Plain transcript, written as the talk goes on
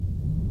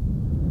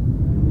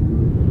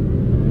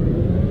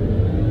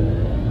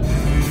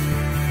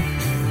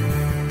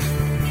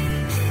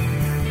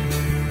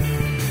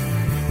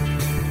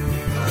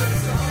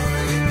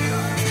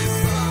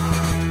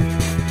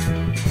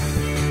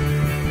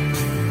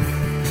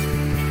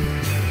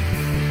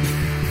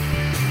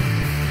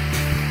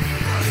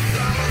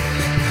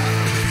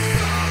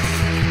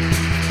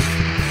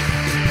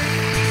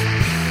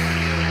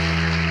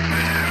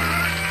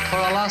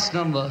last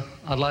number,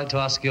 I'd like to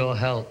ask your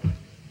help.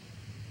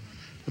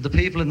 But the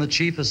people in the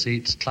cheaper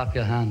seats, clap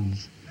your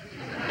hands.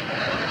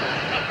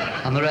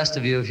 And the rest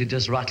of you, if you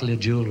just rattle your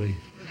jewellery.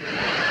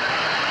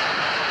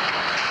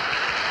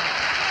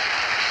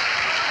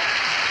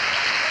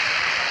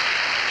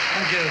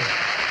 Thank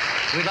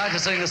you. We'd like to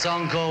sing a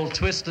song called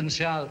Twist and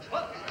Shout.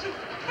 1, 2,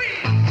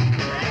 3.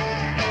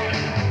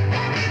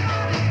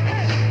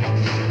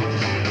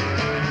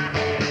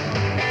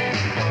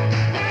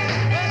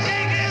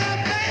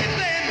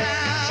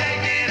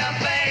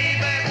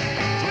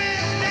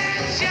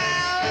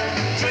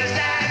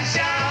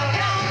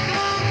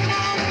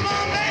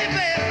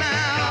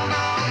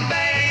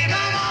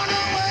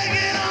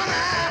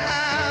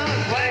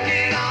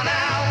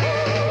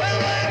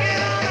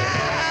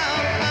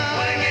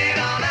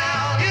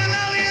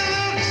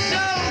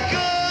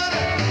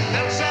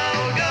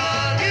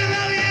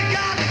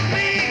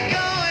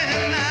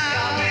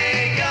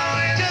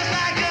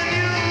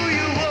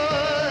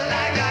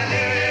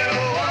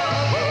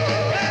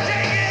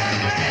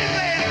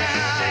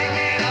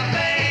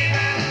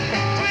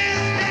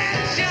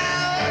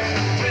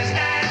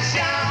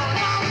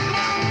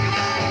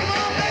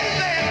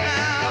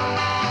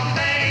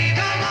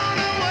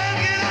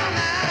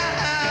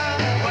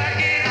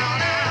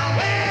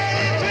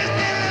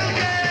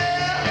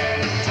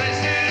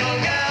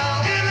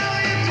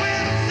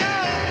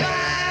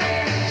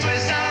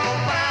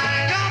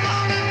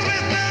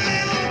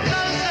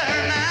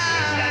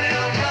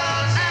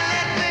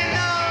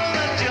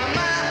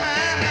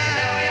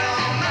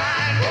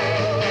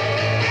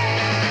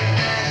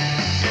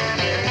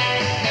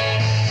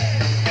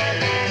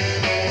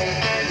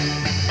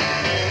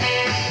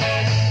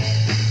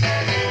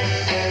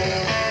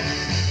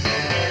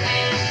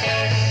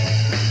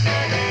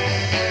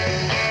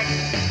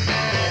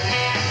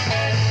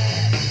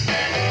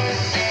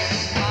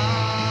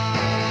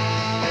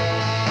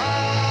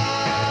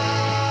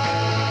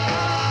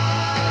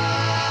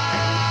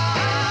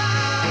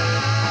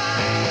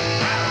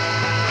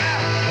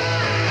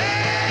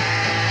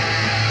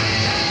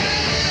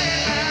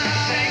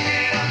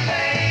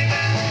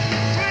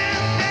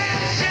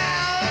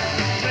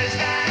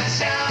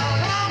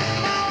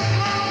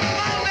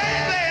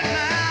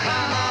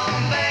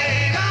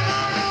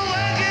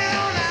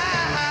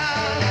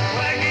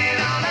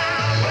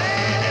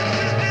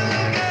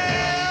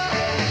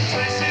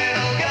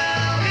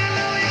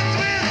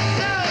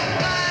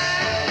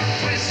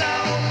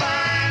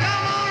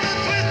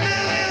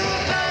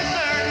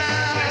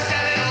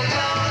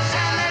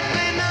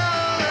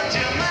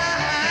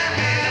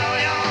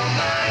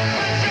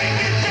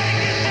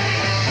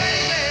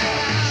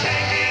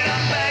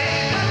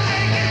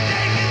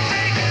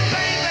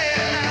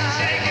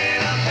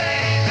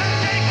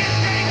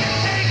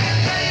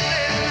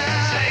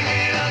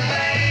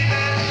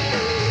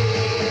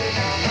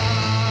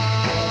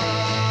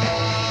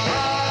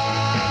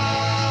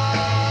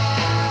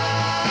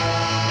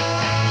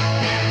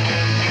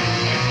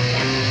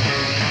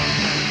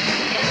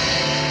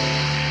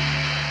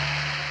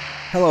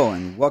 Hello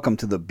and welcome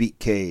to the Beat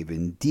Cave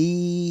in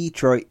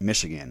Detroit,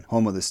 Michigan,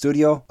 home of the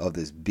studio of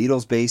this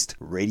Beatles-based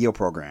radio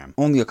program,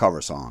 Only a Cover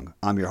Song.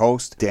 I'm your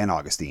host, Dan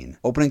Augustine.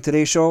 Opening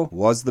today's show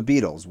was the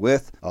Beatles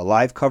with a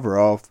live cover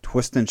of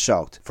Twist and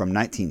Shout from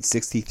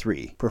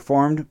 1963,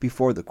 performed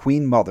before the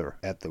Queen Mother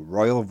at the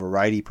Royal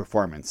Variety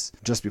Performance.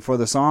 Just before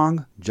the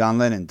song, John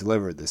Lennon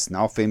delivered this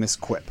now famous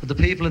quip. But the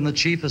people in the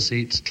cheaper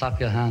seats,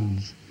 clap your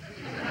hands.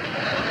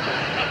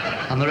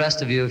 And the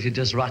rest of you, if you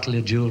just rattle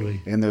your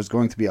jewelry. And there's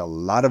going to be a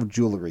lot of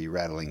jewelry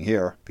rattling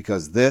here,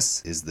 because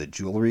this is the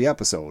jewelry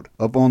episode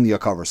of Only a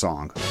Cover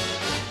Song.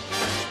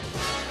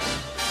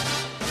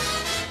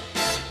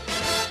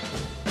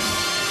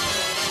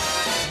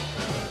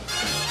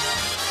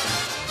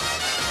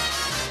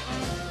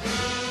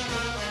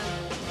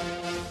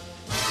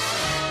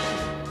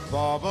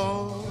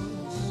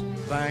 Baubles,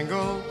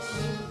 bangles,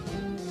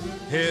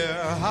 hear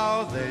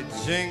how they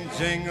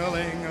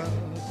jingling,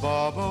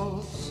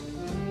 baubles,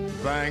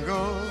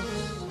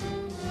 bangles,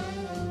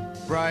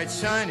 bright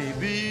shiny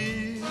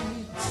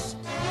beads,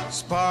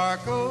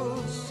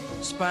 sparkles,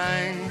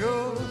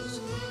 spangles,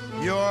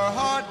 your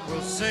heart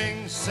will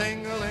sing,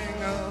 singling,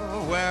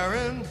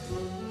 wearing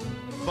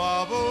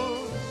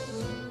baubles,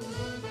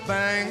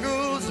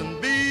 bangles and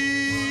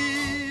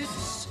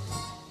beads,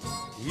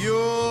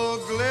 you'll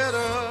glitter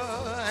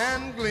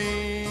and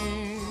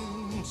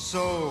gleam,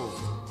 so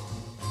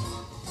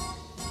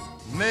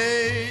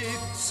make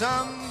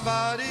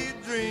somebody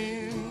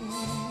dream,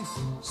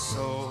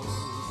 so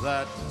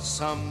that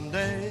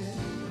someday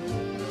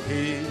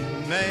he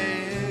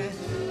may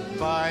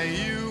buy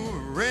you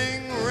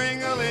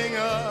ring-a-ling-a.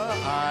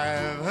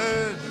 I've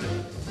heard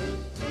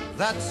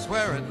that's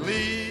where it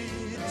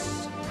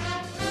leads,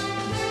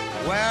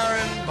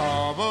 wearing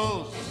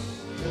baubles,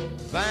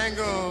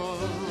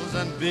 bangles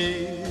and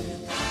beads.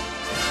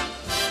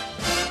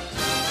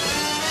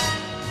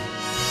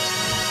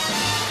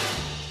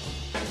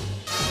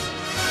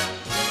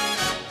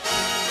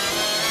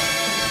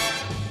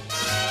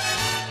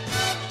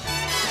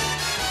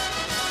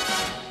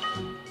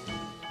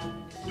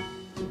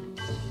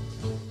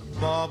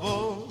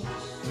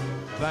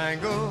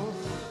 Bangles,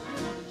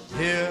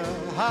 hear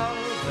how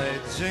they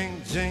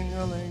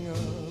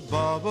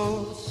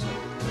jing-jing-a-ling-a-baubles.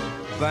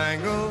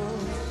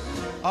 Bangles,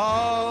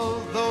 all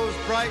those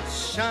bright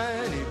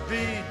shiny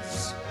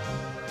beads,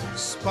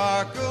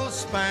 sparkle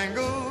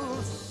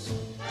spangles,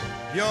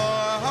 your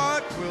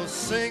heart will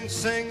sing,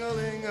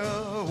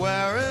 sing-a-ling-a,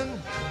 wearing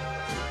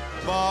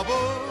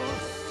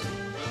baubles,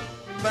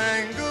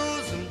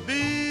 bangles and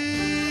beads.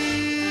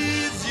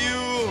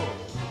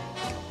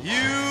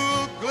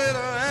 You glitter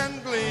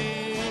and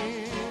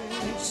gleam,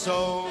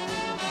 so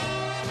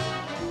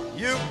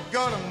you're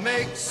gonna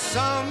make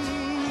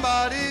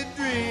somebody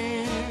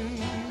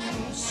dream,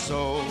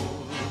 so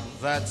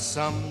that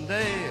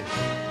someday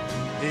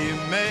he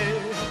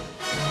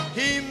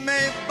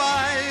may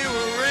buy you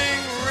a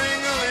ring,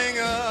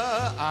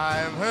 ring-a-ling-a.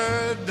 I've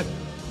heard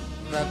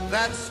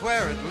that's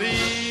where it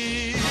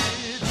leads.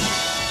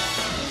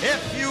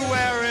 If you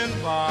wearing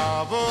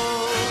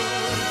baubles,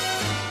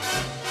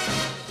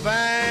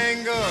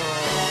 bangles,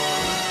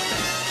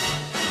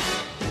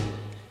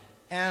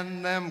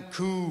 and them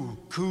cool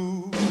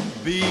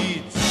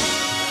beads.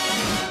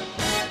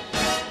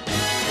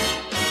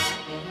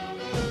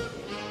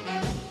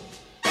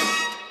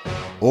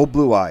 Old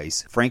Blue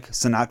Eyes, Frank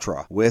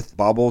Sinatra with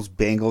Baubles,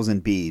 Bangles,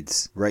 and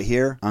Beads, right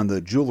here on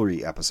the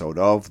Jewelry episode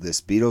of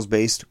this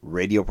Beatles-based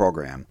radio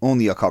program.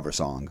 Only a cover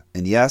song.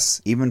 And yes,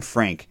 even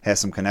Frank has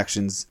some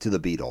connections to the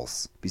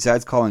Beatles.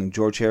 Besides calling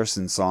George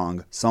Harrison's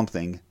song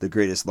Something the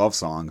greatest love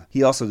song,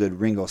 he also did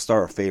Ringo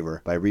Starr a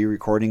favor by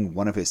re-recording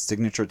one of his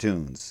signature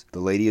tunes,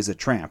 The Lady is a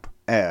Tramp,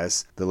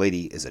 as The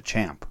Lady is a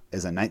Champ,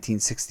 as a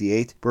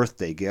 1968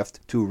 birthday gift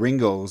to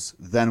Ringo's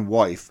then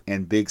wife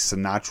and big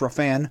Sinatra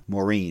fan,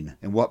 Maureen.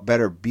 And what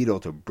better Beatle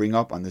to bring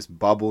up on this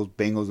Baubles,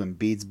 Bangles, and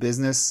Beads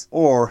business?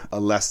 Or, a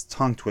less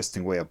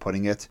tongue-twisting way of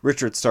putting it,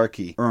 Richard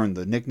Starkey earned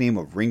the nickname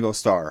of Ringo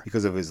Starr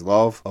because of his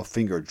love of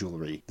finger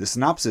jewelry. The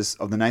synopsis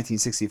of the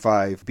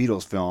 1965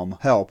 Beatles film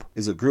Help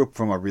is a group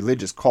from a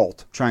religious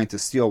cult trying to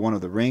steal one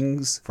of the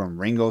rings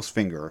from Ringo's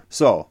finger.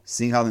 So,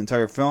 seeing how the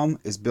entire film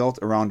is built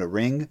around a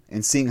ring,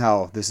 and seeing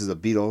how this is a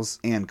Beatles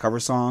and cover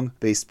song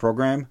based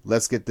program,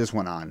 let's get this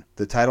one on.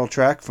 The title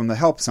track from the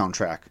Help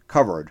soundtrack,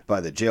 covered by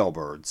the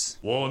Jailbirds.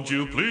 Won't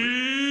you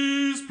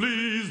please,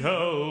 please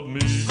help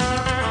me?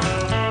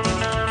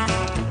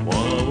 When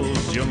I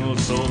was younger,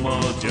 so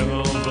much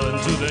younger than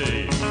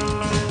today,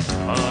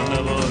 I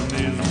never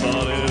need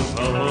nobody's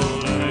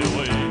help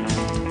anyway.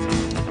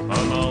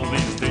 And now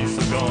these days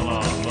are gone,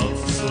 I'm not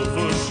so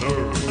for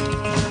sure.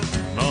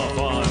 Now if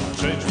I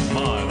change my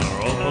mind or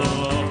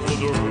open up the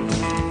door,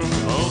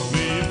 help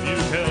me if you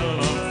can,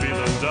 I'm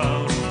feeling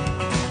down.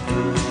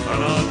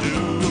 And I do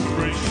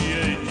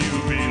appreciate you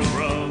being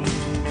around.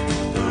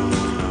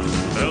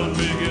 Help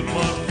me get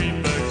my feet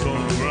back on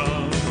the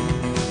ground.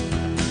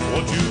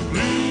 Won't you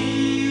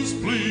please,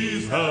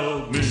 please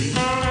help me?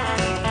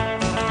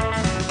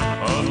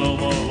 I know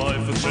my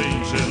life has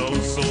changed in oh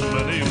so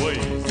many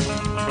ways.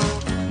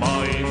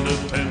 My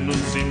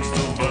independence seems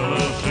to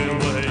vanish in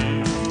the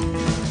haze.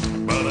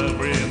 But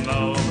every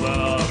now and then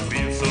I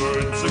feel so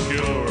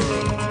insecure.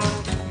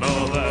 Know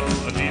that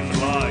I need the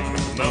like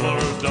never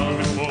done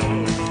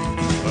before.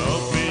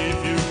 Help me if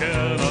you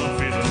can, I'm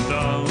feeling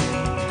down.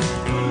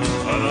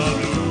 And I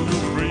do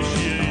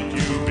appreciate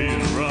you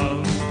being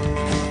around.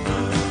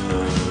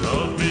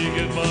 Help me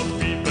get my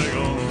feet back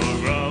on the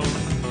ground.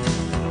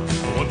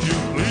 Won't you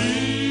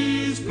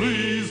please,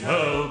 please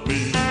help me?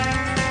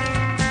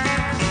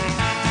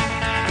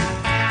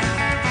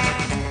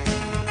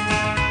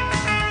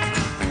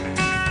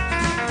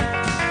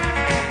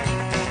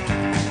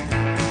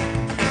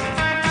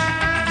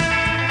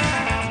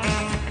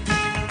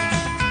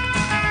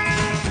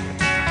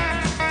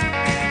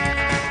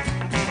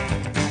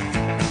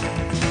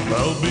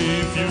 Help me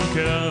if you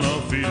can,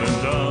 I'm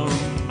feeling down.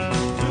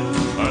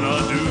 And I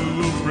do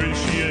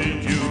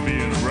appreciate you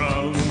being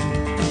around.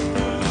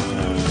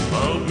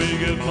 Help me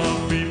get my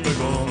feet back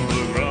on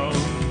the ground.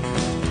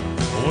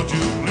 Won't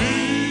you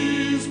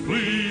please,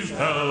 please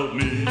help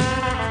me?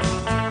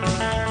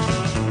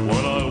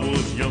 When I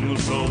was younger,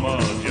 so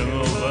much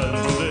younger than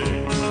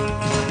today,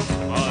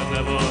 I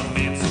never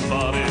need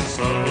somebody's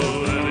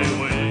help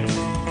anyway.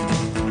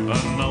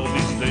 And now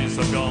these days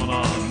are gone,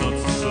 I'm not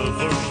so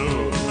for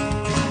sure.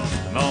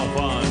 Now if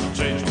I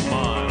change my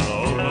mind,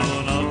 I'll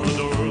open up the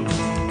door.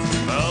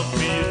 Help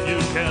me if you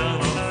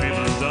can, I'm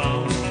feeling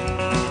down.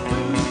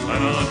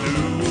 And I do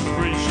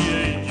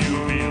appreciate you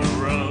being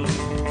around.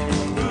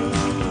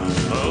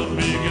 Help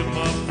me get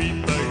my feet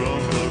back on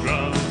the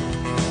ground.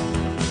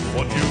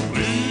 Won't you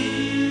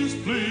please,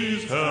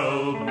 please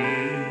help me?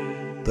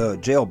 The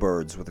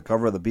Jailbirds with a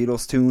cover of the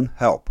Beatles tune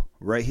Help,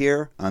 right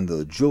here on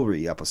the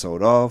Jewelry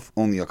episode of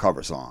Only a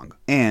Cover Song.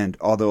 And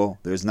although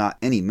there's not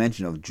any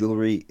mention of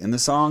jewelry in the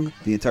song,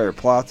 the entire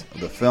plot of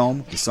the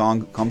film the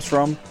song comes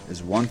from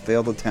is one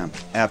failed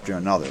attempt after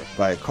another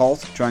by a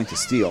cult trying to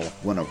steal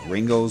one of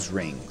Ringo's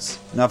rings.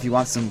 Now if you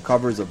want some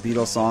covers of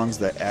Beatles songs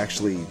that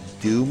actually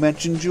do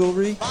mention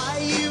jewelry, Buy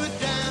you a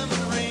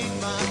diamond ring,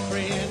 my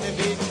friend, if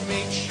it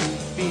makes you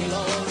feel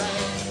alright.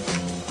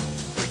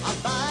 I'll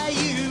buy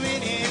you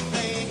any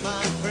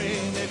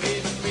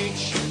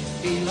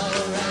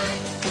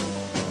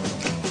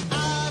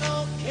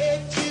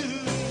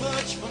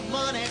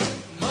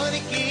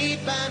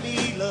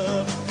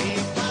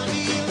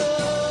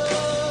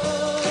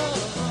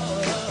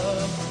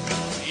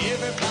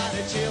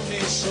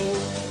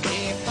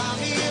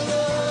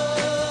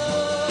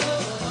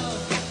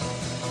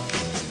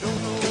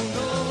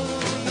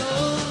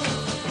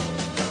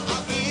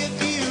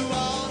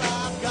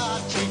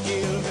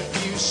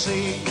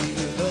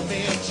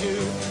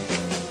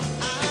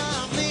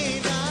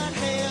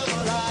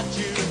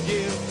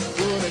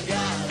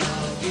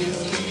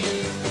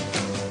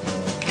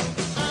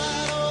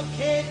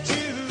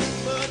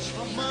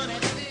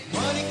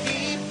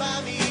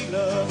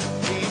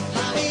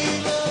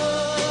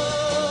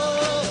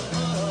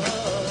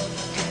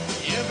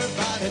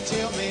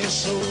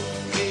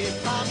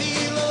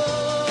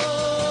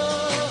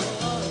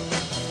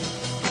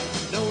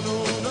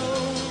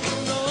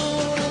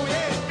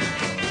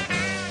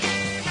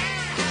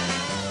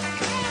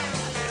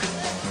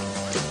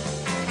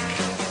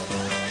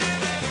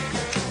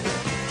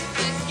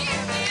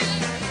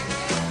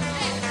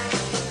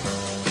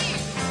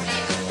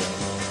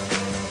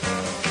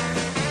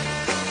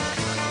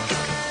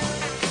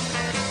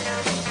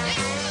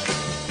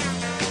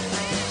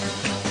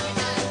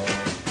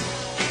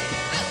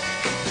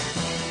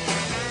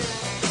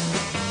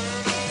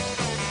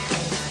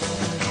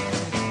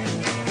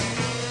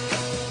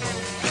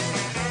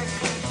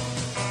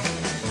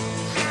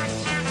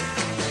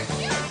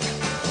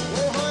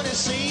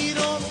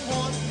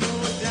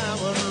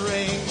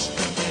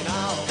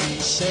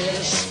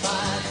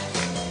satisfied.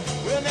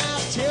 Well, now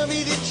tell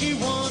me that you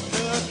want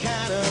the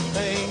kind of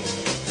things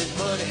that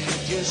money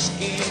just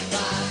can't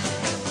buy.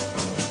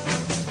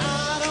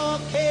 I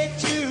don't pay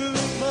too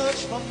much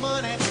for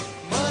money.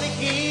 Money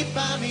can't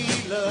buy me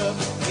love.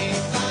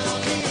 Can't buy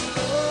me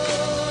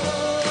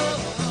love.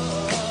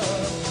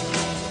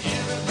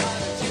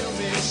 Everybody tell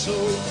me so.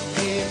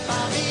 Can't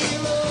buy me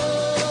love.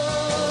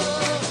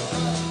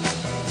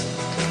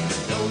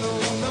 No, no,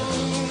 no,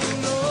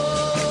 no.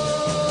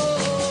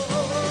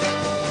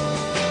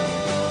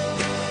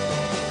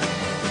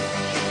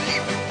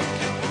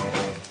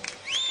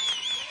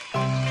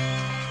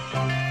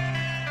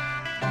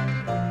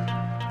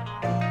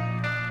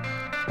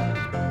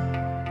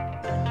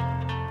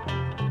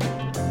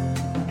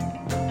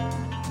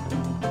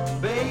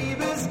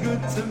 Baby's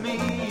good to me,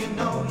 you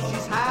know.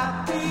 She's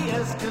happy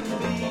as can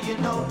be, you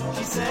know.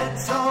 She said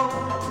so.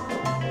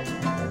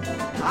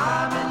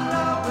 I'm in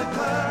love with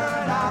her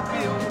and I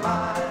feel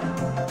fine.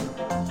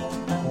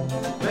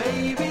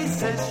 Baby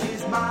says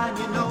she's mine,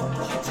 you know.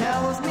 She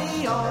tells me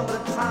all the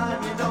time,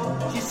 you know.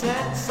 She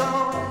said so.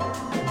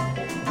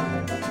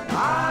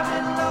 I'm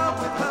in love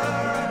with her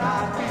and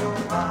I feel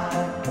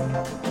fine.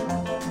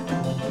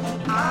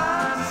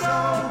 I'm so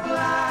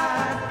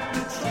glad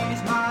that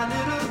she's my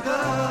little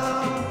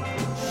girl.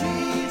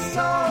 She's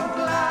so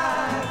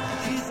glad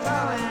she's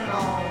telling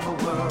all the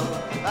world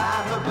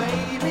that her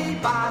baby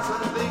buys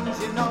her things,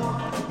 you know.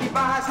 He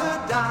buys her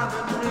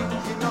diamond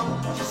rings, you know.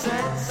 She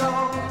said so.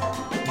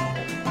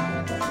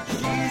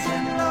 She's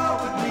in love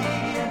with me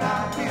and I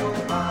feel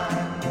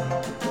fine.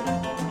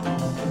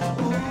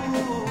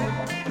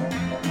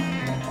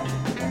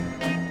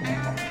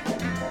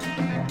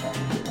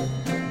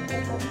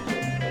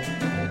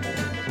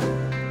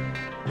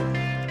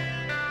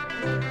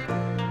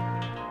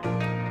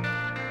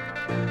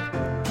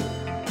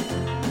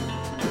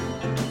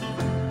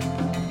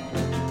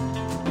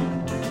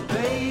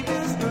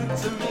 Baby's good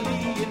to me,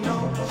 you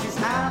know. She's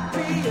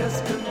happy as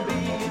can be,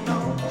 you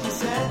know. She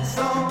said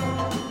so.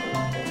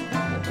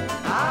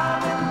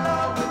 I'm in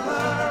love with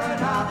her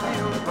and I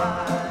feel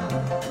fine.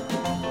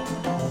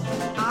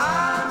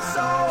 I'm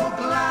so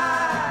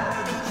glad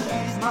that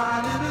she's my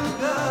little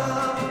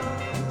girl.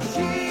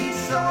 She's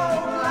so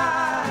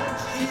glad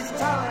she's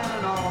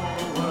telling all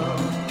the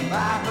world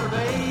that her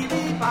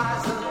baby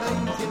buys her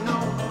things, you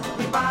know.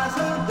 He buys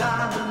her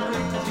diamond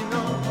rings, you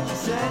know. She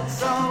said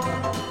so.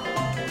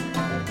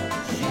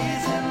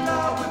 She's in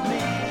love with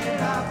me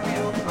and I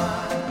feel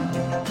fine.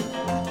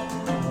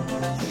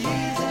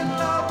 She's in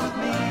love with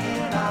me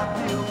and I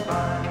feel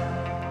fine.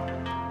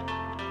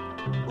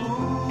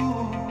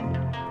 Ooh,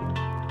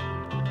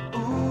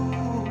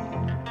 ooh,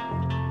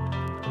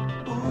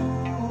 ooh.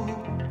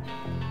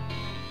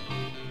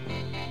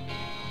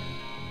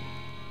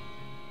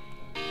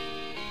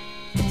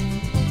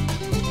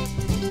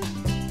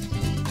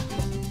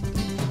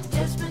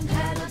 Desmond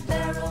had a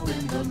barrow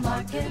in the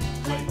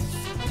marketplace.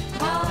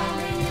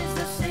 Molly is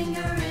a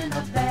singer in a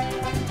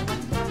band.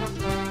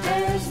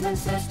 Desmond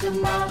says to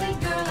Molly,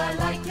 girl, I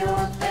like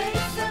your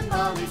face. And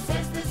Molly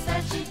says this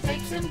as she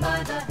takes him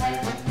by the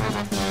hand.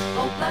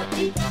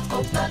 Oh-ba-dee,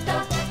 oh-ba-da,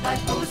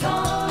 life goes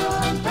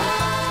on.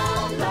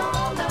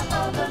 La-la-la,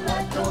 how the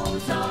life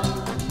goes on.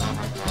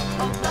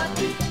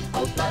 Oh-ba-dee,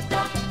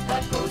 oh-ba-da,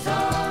 life goes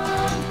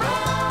on.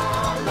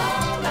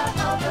 La-la-la,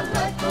 how the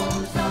life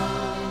goes on.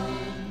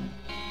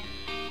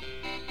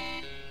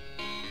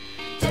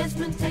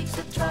 Desmond takes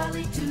a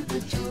trolley to the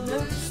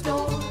jeweler's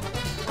store,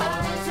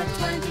 buys a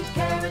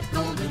 20-carat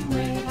golden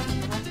ring,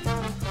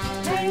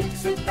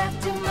 takes it back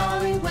to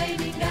Molly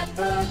waiting at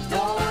the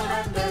door,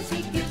 and as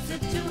he gives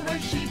it to her,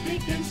 she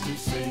begins to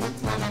sing.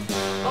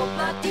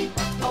 Oh-ba-dee,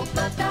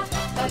 oh-ba-da,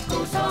 life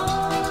goes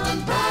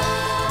on.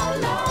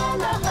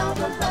 La-la-la, how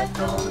the life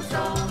goes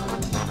on.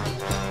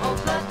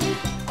 Oh-ba-dee,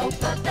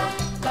 oh-ba-da,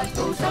 life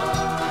goes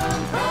on.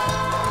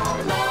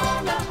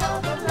 La-la-la, how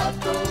the life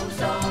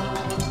goes on.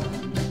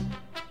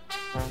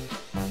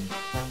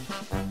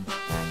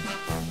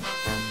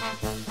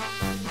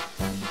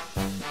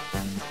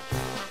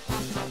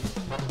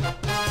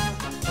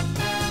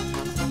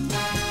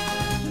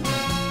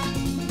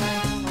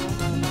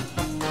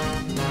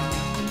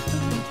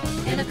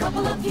 In a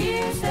couple of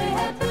years they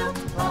had built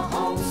a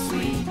home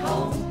sweet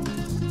home,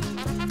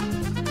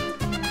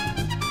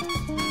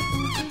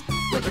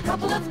 with a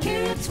couple of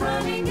kids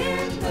running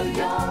in the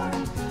yard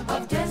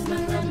of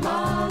Desmond and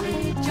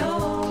Molly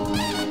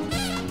Jones.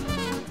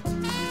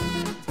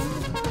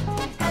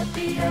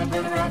 Happy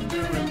ever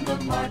after in the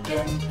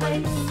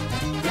marketplace,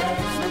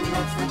 Desmond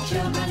lets the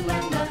children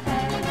lend a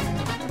hand.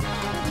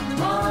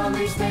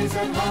 Molly stays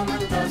at home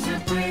and does her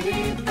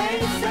pretty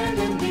face, and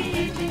in the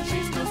evening she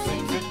still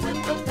sings it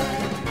with the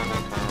band.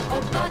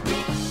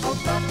 Oh-ba-dee,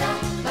 oh-ba-da,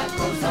 life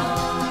goes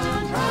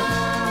on.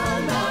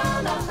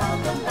 La-la-la, how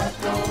the life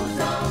goes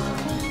on.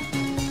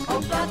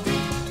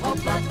 Oh-ba-dee,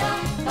 oh-ba-da,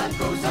 life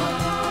goes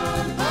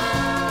on.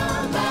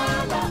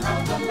 La-la-la, how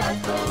the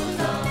life goes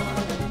on.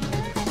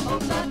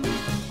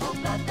 Oh-ba-dee,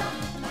 oh-ba-da,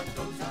 life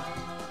goes on.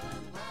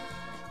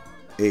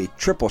 A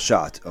triple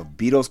shot of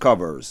Beatles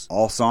covers,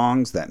 all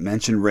songs that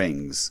mention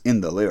rings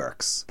in the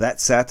lyrics. That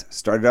set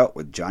started out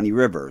with Johnny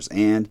Rivers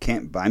and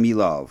Can't Buy Me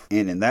Love,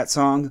 and in that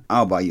song,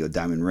 I'll Buy You a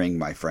Diamond Ring,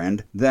 My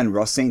Friend. Then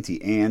Russ,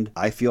 Sainty and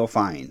I Feel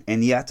Fine,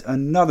 and yet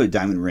another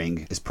diamond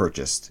ring is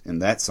purchased in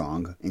that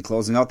song. And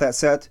closing out that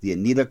set, the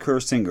Anita Kerr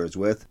singers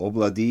with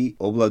Obla Di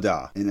Obla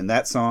Da, and in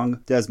that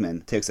song,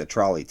 Desmond takes a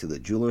trolley to the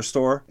jeweler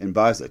store and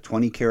buys a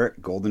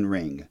 20-carat golden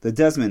ring. The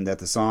Desmond that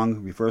the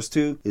song refers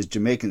to is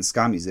Jamaican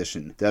ska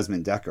musician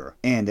Desmond Decker.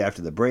 And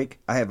after the break,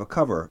 I have a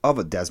cover of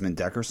a Desmond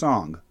Decker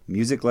song,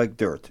 Music Like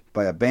Dirt,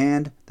 by a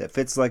band that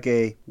fits like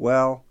a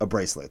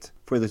bracelet,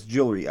 for this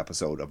jewelry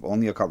episode of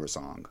Only a Cover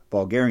Song.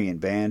 Bulgarian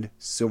band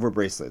Silver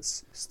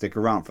Bracelets. Stick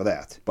around for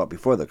that. But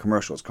before the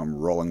commercials come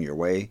rolling your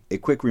way, a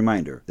quick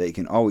reminder that you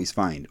can always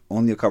find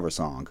Only a Cover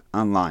Song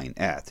online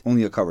at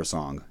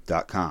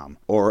onlyacoversong.com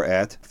or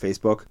at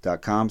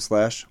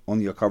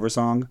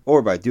facebook.com/onlyacoversong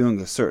or by doing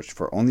a search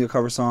for Only a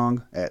Cover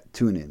Song at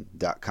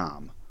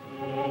tunein.com.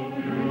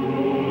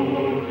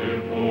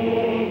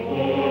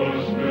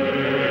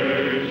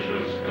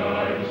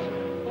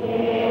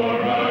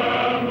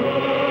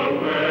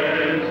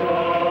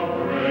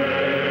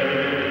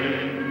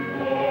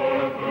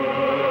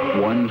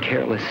 One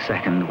careless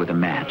second with a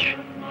match,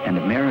 and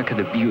America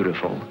the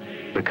Beautiful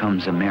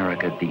becomes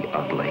America the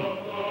Ugly.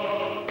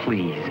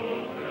 Please,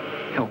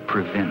 help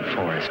prevent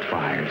forest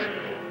fires.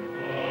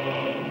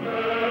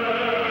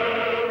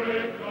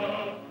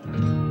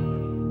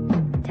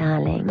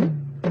 Darling,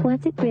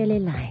 what's it really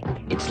like?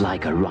 It's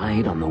like a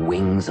ride on the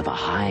wings of a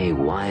high,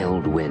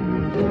 wild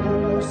wind.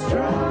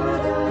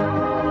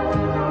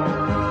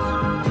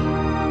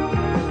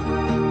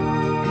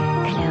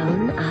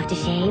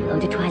 Aftershave, eau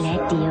de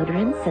toilette,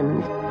 deodorants,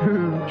 and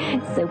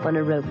soap on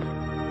a rope.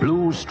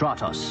 Blue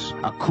Stratos,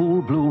 a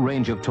cool blue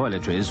range of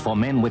toiletries for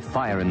men with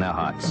fire in their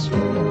hearts.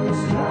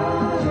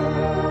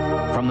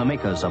 From the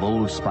makers of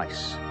Old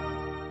Spice.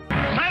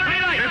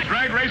 It's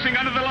drag racing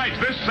under the lights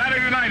this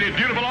Saturday night at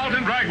beautiful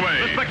Alton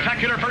Dragway. The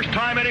spectacular first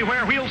time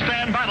anywhere wheel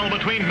stand battle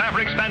between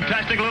Maverick's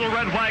fantastic Little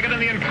Red Wagon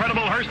and the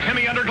incredible Hearst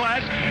Hemi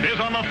Underglass is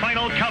on the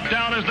final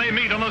countdown as they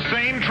meet on the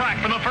same track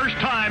for the first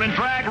time in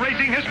drag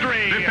racing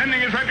history.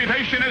 Defending his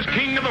reputation as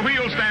king of the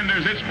wheel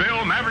standers, it's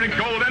Bill Maverick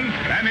Golden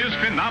and his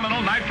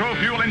phenomenal nitro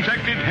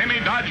fuel-injected Hemi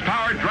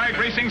Dodge-powered drag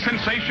racing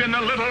sensation,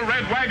 the Little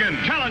Red Wagon.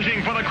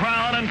 Challenging for the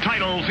crown and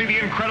title, see the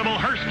incredible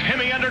Hearst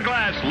Hemi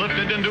Underglass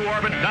lifted into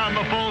orbit down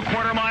the full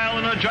quarter mile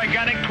in a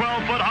gigantic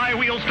 12-foot high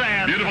wheel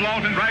stand. Beautiful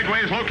Alton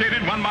Dragway is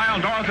located 1 mile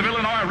north of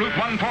Illinois, Route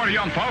 140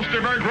 on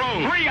Fosterburg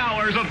Road. 3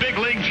 hours of big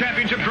league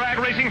championship drag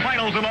racing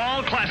finals in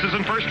all classes,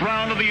 and first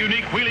round of the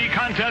unique wheelie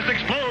contest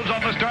explodes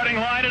off the starting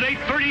line at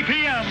 8:30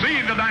 p.m.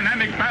 See the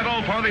dynamic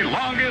battle for the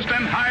longest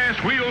and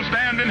highest wheel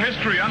stand in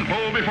history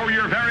unfold before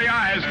your very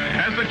eyes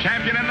as the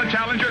champion and the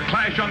challenger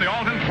clash on the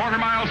Alton quarter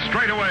mile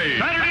straightaway.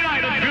 Saturday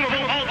night at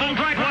beautiful Alton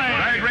Dragway.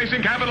 Drag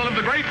racing capital of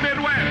the great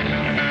Midwest.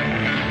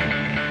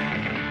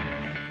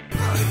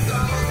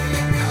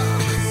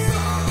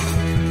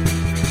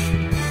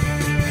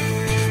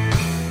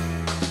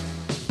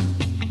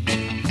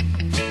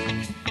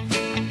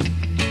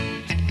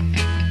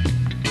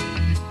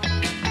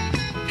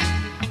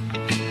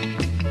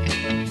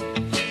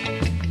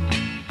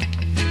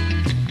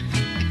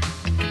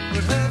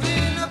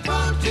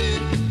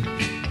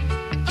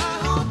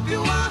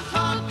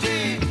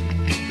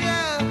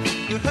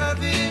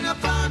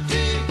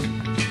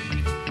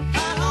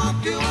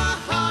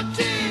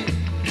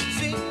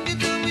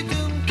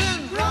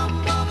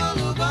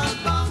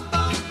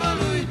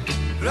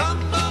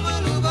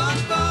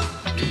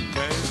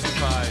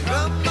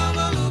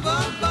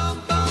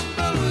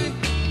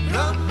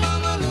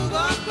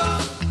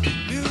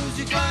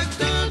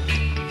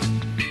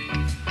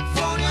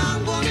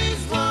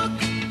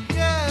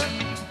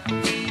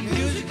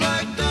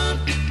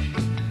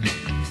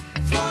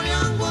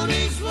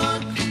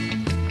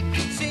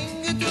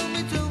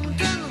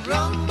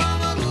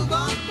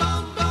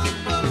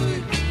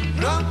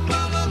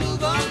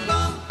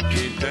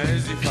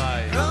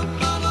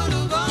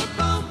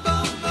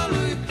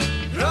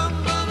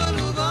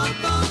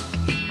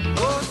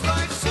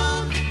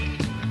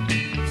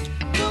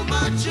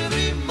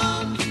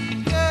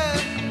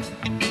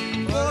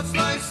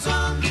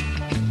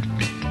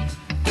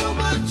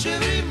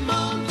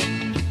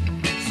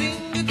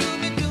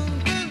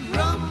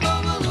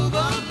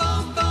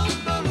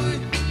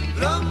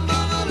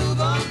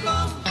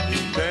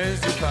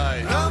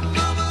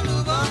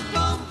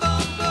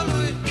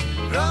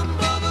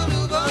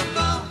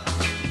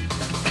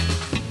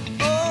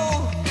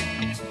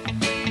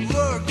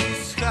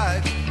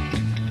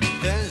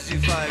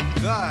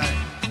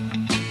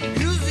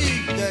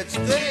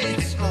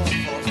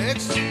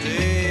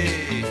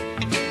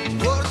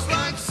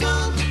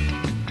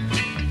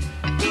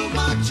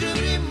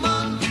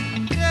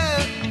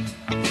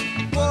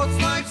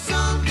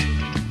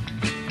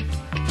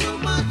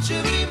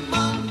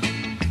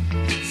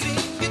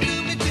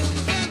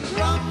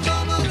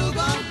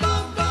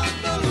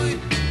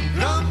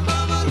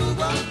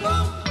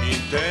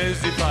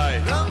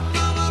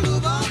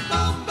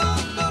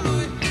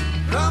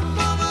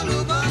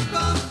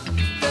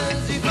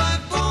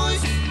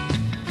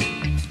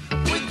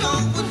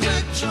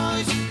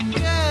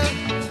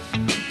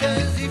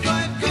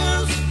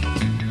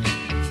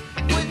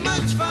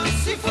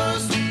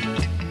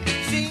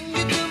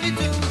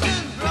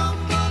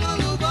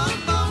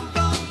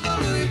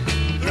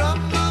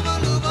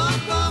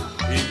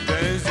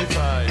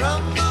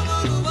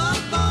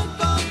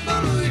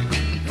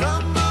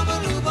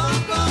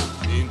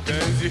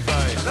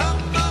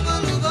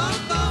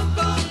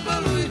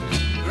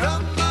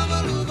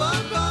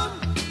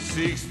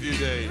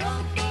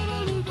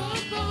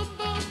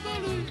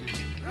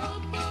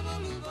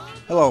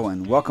 Hello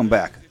and welcome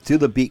back to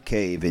the Beat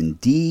Cave in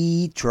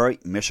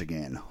Detroit,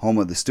 Michigan, home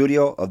of the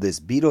studio of this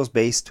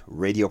Beatles-based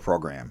radio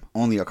program,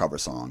 Only a Cover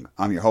Song.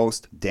 I'm your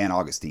host, Dan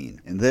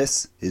Augustine, and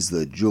this is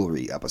the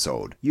Jewelry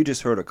episode. You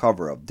just heard a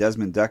cover of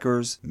Desmond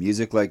Decker's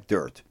Music Like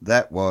Dirt.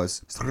 That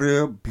was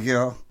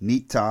Srebyrnite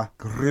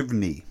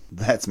Grivni.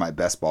 That's my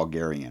best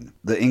Bulgarian.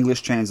 The English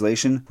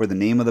translation for the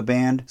name of the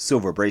band,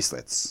 Silver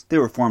Bracelets. They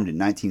were formed in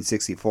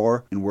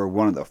 1964 and were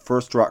one of the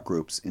first rock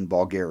groups in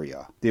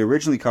Bulgaria. They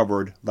originally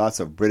covered lots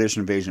of British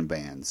invasion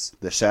bands,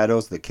 The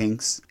Shadows, The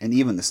Kinks, and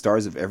even the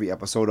stars of every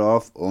episode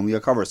of Only a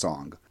Cover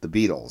Song, the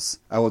Beatles.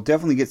 I will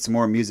definitely get some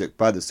more music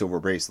by the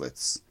Silver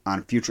Bracelets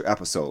on future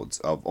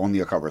episodes of Only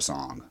a Cover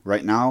Song.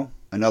 Right now,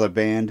 another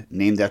band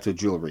named after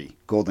jewelry,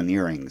 Golden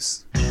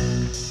Earrings.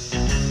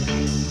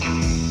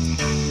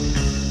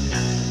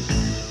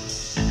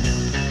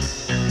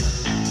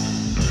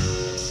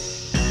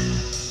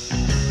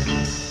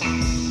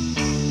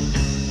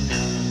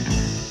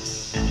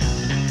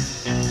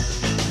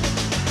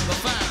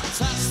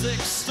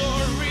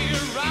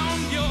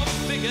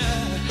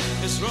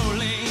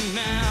 Rolling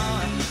now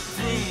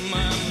through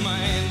my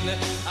mind.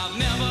 I've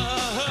never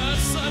heard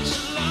such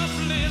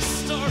lovely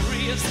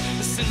stories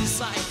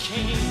since I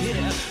came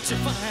here to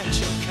find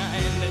your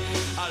kind.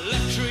 I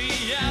left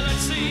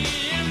reality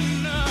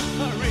in a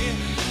hurry.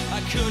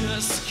 I could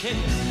escape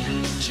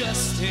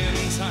just in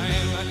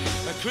time.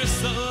 A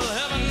crystal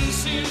heaven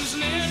seems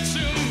near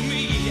to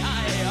me.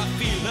 I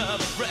feel a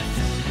breath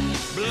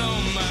blow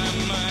my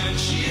mind.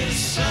 She is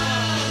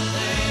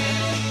something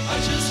I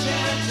just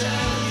can't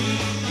tell you.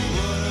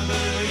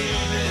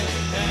 Believe it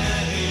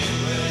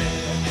anyway.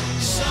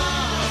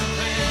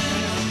 Something,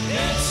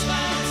 it's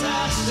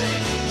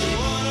fantastic. You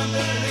wanna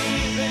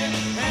believe it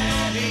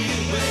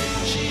anyway.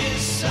 She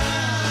is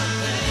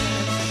something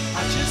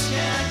I just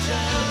can't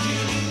tell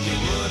you. You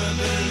wouldn't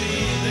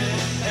believe it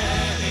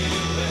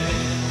anyway.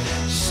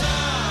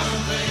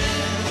 Something,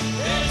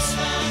 it's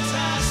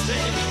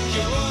fantastic.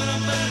 You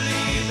wouldn't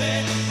believe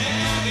it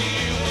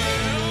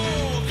anyway.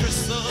 Oh,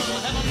 crystal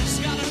heaven's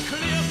got a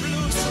clear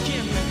blue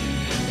skin.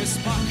 It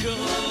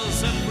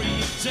sparkles every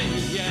day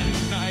and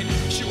night.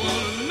 She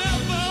will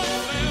never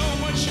fail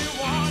when she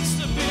wants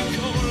to be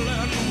cold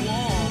and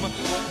warm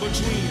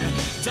between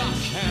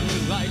dark and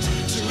light.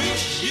 To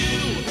reach you,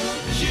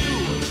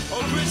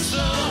 oh crystal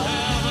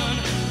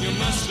heaven, you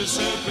must be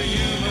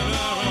superhuman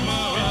or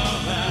more of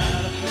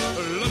that.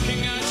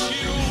 Looking at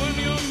you and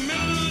your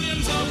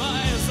millions of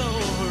eyes,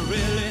 oh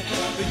really,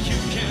 you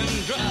can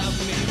drive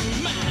me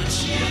mad.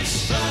 She is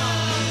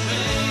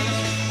something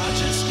I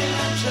just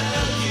can't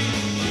tell you.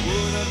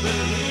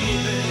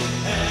 Believe it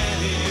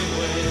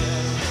anyway.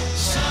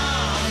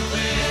 Something,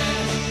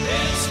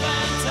 it's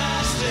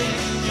fantastic.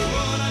 You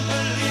wouldn't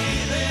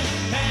believe it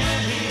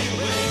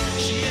anyway.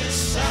 She is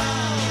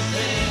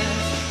something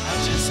I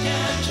just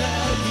can't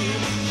tell you.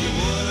 You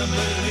wouldn't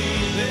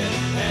believe it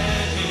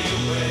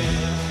anyway.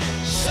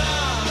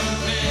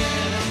 Something,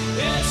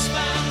 it's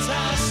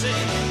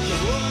fantastic. You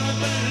wouldn't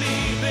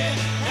believe it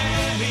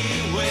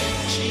anyway.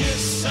 She is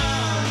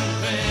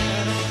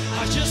something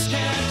I just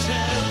can't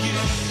tell you.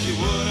 You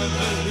wouldn't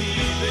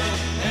believe it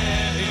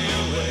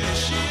anyway.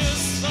 She is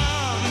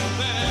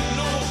something,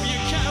 no, you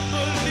can't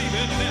believe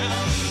it now.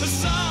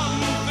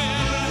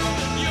 Something,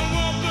 you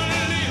won't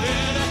believe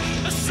it.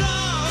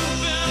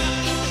 Something,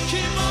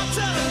 keep on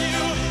telling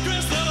you,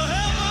 crystal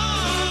heaven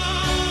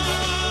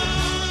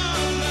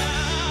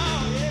now.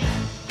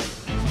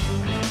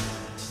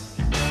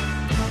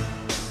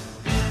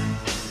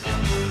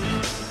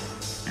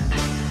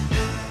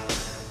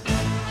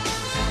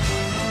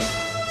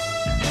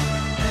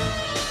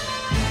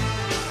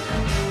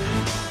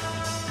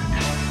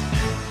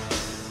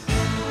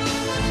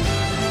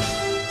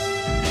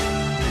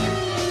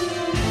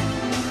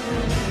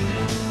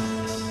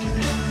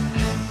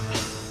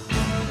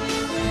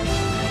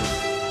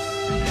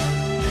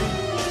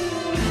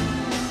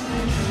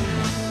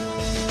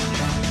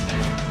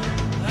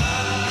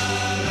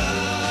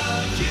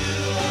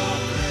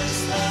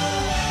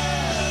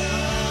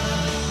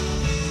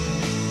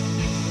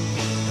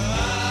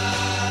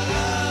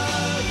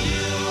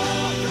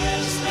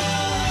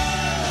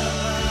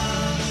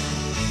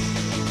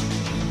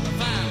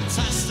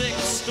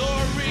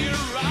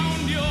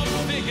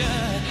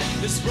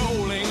 Is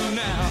rolling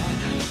now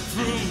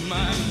through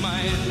my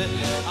mind.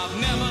 I've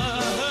never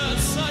heard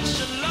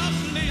such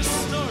lovely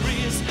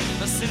stories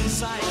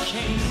since I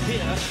came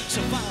here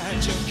to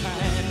find your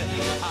kind.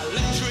 I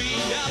left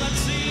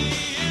reality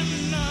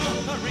in a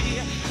hurry.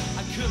 I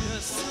could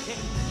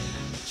escape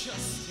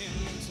just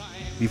in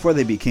time. Before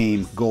they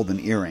became Golden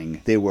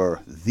Earring, they were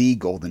the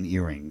Golden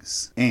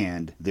Earrings.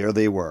 And there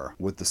they were,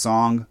 with the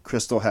song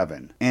Crystal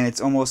Heaven. And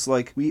it's almost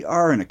like we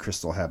are in a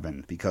crystal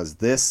heaven, because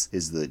this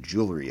is the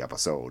Jewelry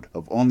episode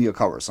of Only a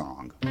Cover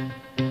Song.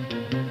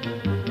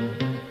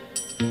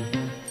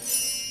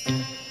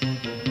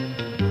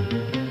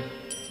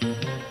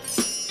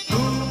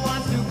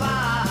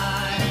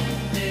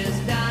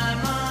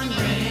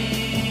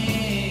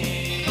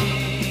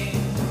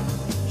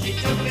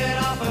 Took it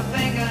off her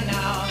finger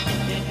now,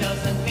 it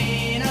doesn't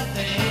mean a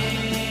thing.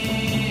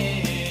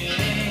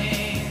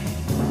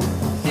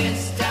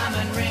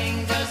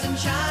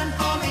 shine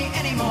for me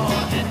anymore.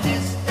 And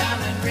this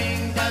diamond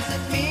ring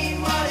doesn't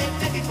mean what it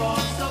meant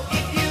before. So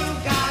if you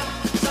got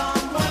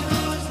someone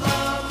whose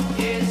love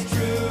is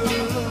true,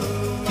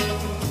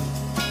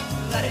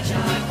 let it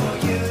shine for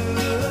you.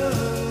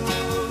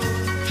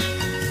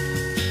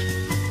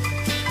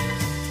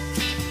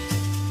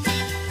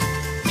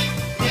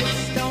 This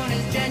stone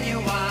is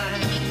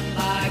genuine,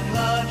 like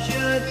love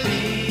should be.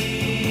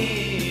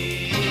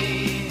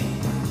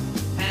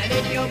 And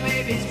if your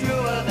baby's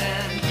truer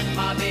than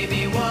my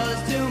baby was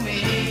to me,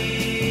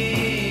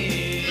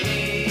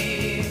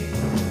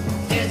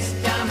 this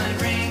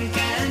diamond ring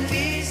can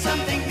be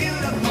something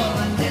beautiful,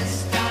 and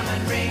this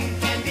diamond ring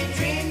can be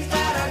dreams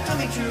that are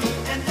coming true.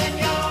 And then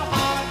your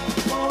heart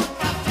won't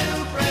have to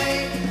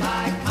break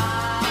like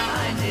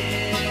mine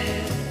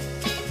did,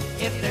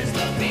 if there's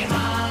love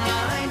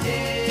behind it.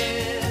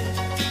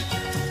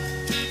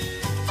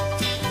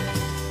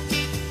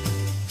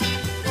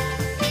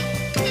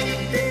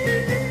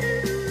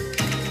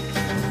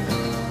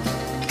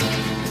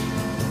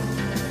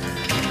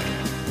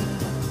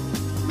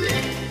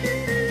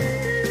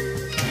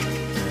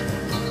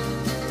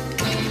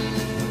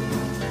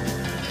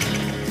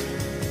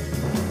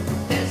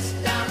 This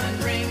diamond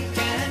ring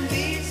can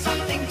be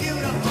something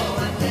beautiful,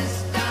 and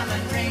this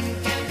diamond ring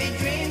can be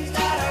dreams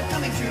that are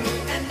coming true.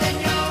 And then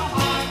your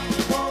heart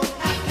won't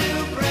have to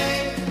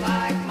break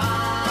like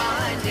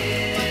mine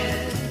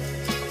did,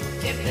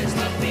 if there's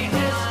love behind.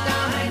 This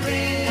diamond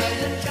ring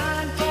doesn't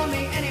shine for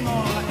me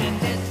anymore, and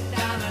this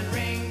diamond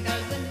ring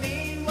doesn't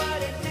mean what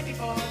it meant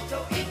before. So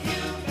if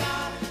you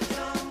got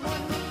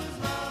someone whose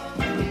love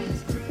is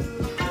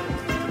true,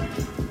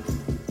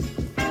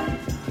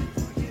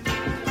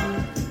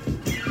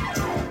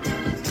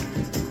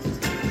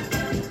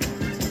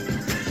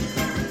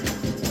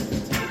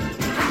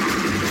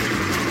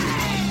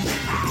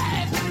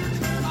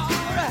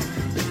 Alright.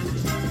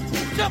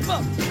 Jump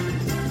up.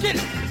 Get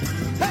it.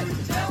 Hey.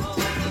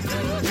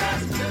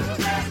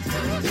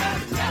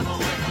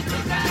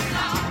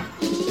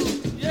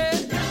 Yeah.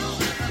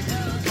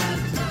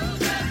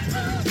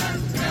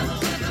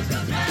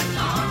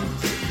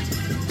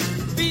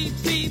 Beep,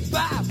 beep,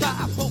 bye,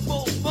 bye, bo,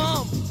 bo,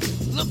 bum.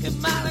 Look at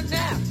Molly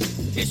now.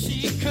 Here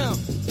she come.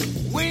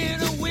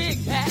 Wearing a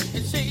wig hat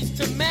and shades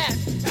to match.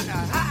 Got a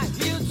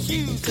high-heeled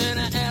shoes and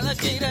an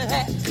alligator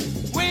hat.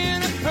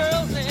 Wearing a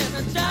pearls and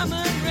a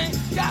diamond ring.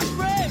 Got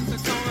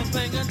bracelets on her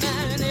finger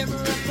now and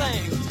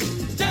everything.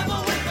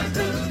 Devil with the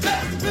blue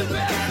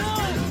dress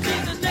on.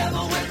 She's the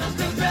devil with the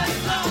blue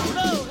dress on.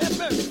 Lord have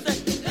mercy.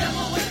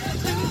 Devil with the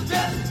blue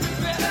dress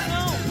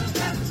on.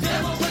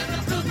 Devil with the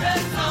blue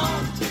dress on.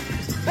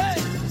 Hey,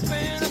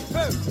 wearing a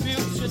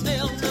perfume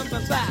Chanel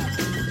number 5.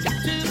 Got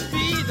to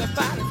be the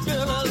finest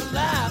girl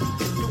alive.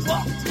 You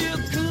walk real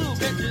cool,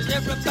 catches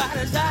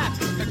everybody's eye.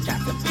 You got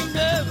to be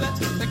nervous,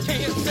 they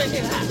can't say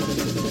hi.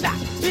 Not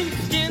too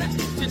skinny,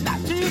 she's not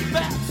too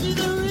fat. She's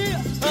a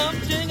real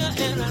humdinger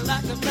and I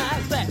like her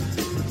like that.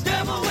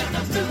 Devil with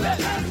the blue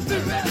dress on.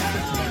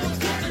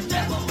 The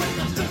devil with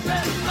the blue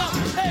dress on.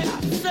 Hey, I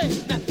say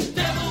now,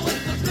 devil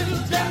with the blue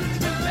dress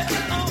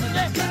on.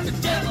 Yeah, the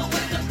devil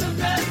with the blue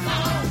dress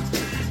on.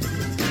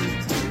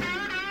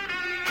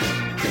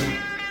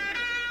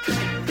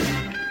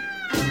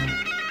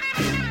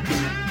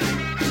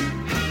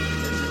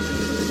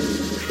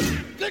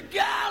 Good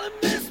golly,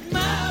 Miss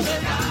Molly.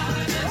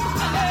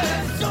 Hey,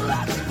 so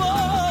like a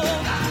ball.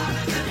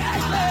 Yeah,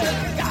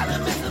 yeah, golly,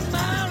 Miss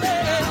Molly.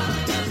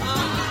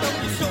 Don't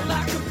you show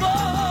like a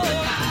ball.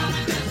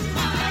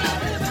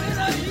 Everybody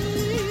know you,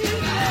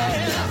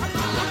 yeah.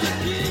 Don't you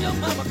give your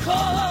mama a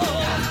call.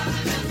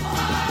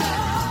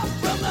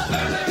 From the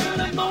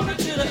early morning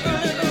to the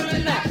early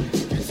night.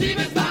 See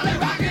Miss Molly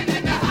rocking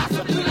in the house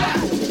of blue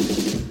light.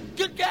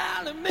 Good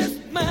golly, Miss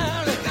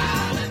Molly.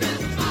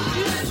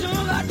 You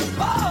sure like a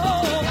ball.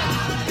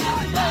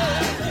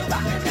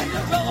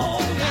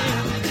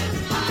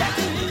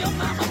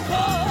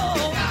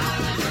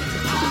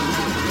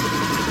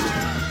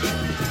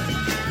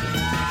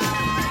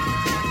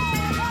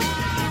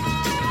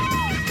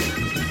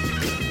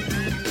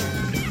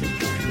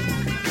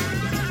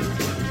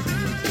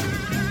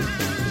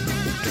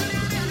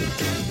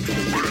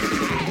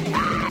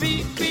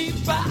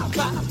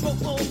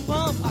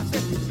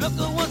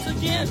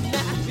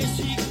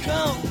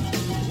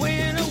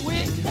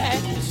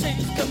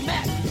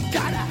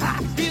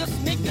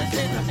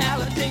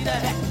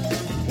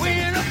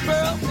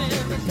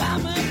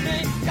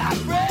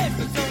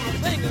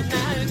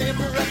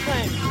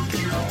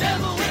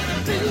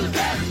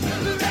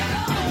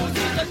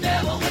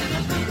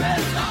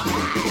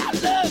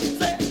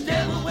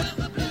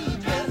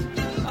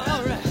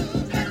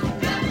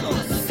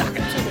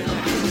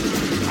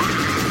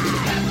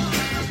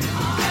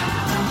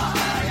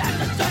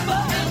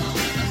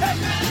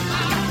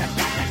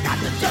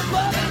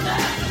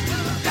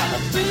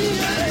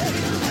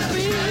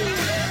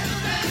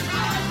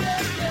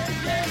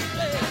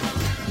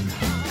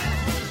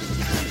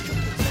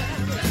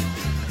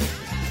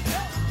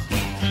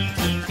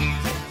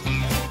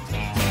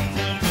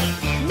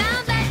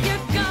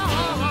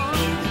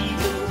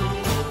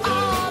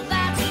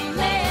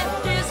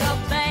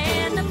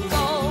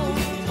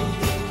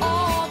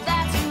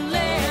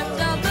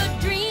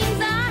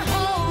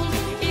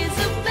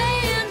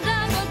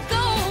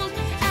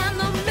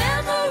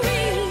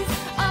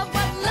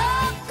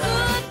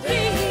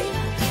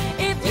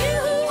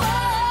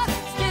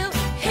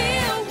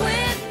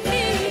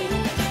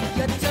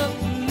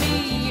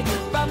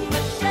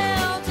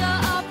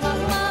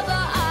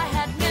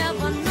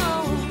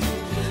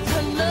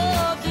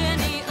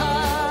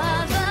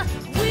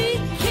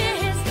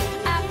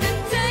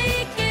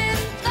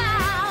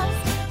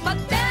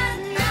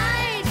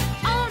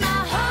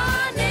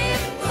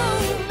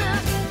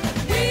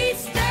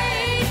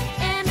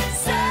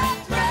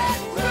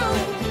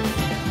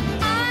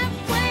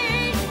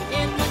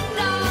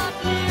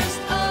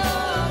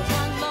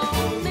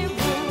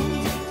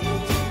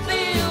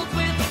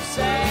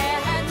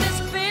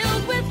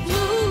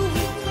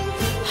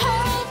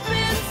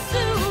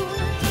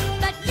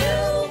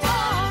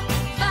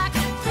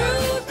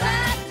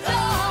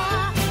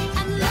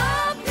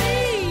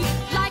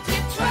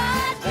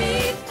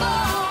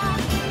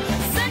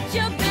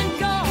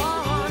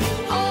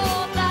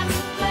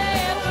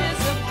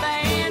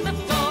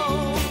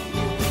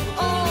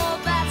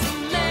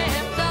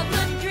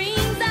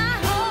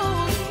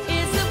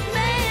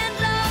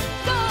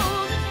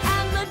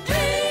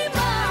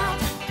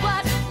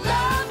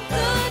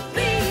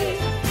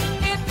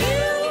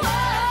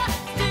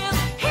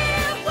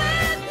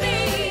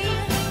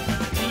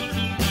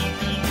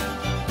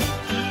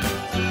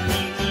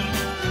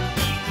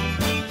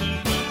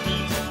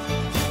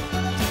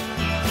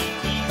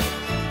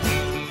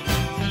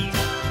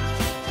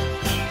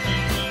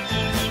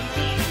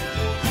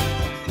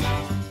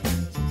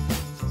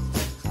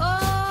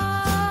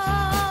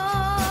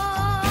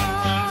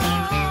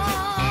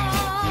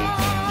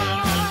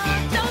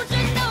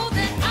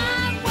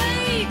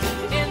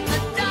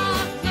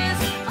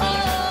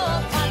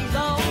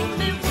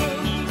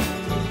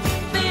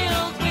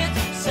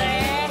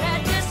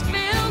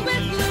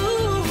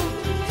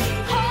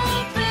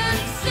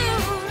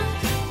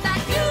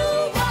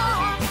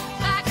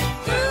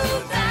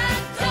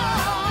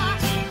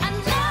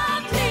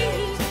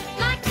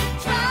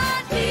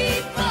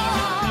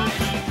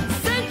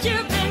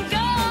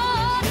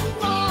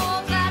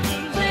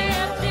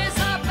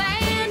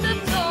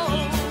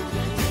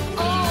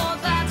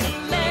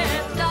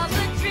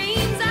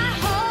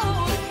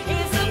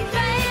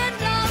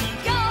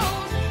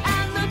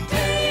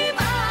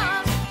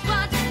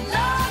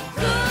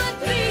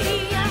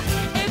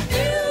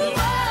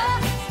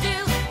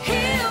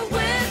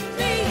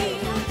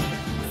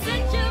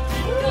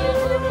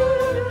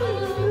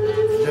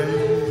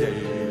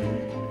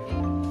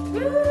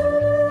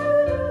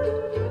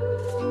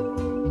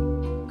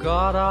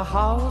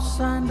 house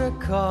and a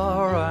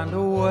car and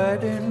a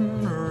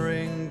wedding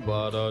ring,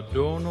 but I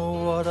don't know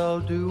what I'll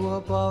do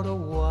about a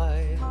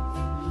wife.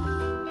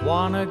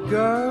 Want a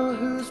girl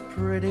who's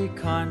pretty,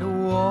 kind of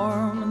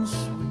warm and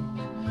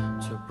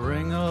sweet, to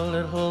bring a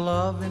little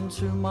love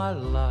into my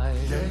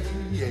life. Yeah,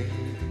 yeah.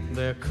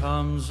 There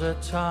comes a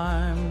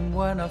time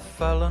when a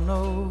fella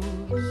knows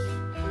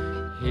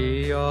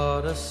he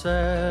ought to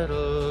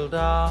settle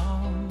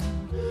down.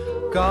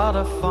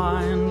 Gotta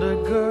find a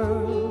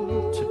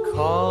girl to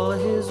call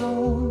his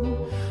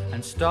own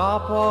and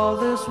stop all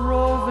this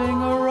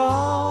roving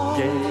around.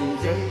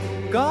 Yeah,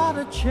 yeah. Got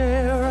a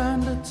chair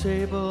and a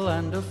table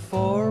and a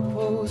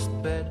four-post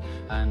bed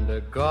and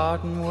a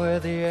garden where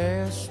the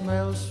air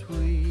smells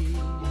sweet.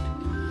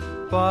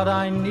 But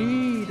I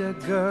need a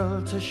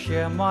girl to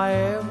share my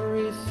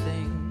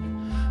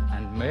everything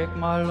and make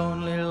my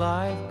lonely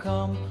life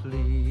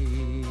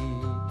complete.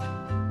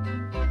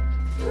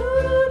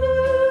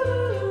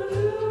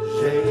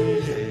 Yeah,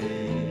 yeah.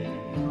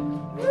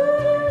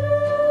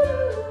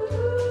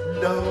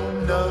 No,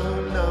 no,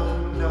 no,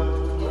 no.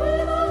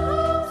 With a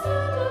house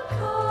and a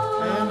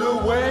car and a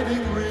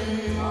wedding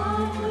ring.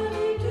 What could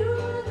he do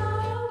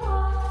without a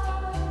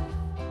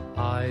wife?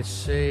 I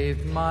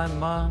saved my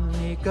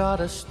money, got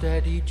a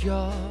steady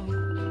job,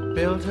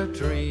 built a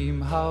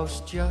dream house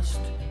just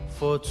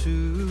for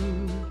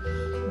two,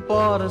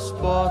 bought a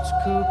sports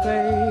coupe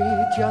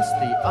just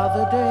the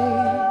other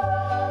day,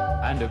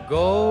 and a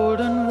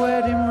golden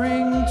wedding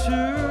ring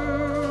too.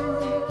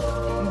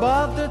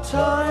 But the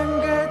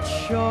time gets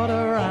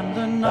shorter and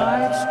the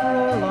nights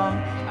grow long,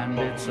 and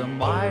it's a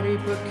mighty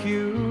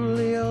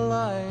peculiar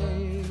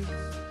life,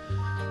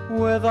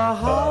 with a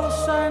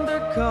house and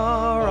a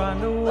car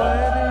and a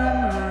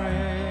wedding ring.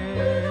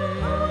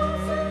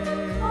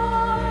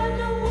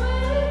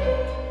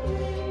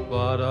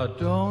 But I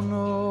don't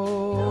know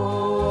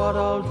what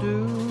I'll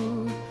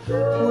do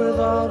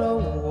without a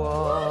wife.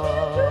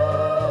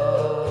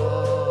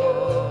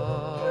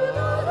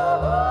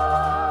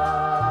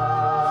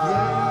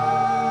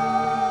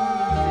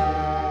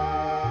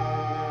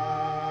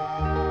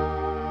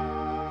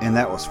 And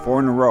that was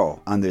 4 in a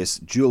row on this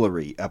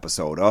jewelry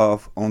episode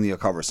of Only a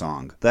Cover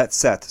Song. That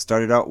set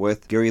started out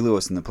with Gary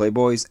Lewis and the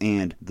Playboys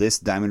and This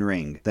Diamond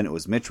Ring. Then it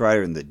was Mitch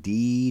Ryder and the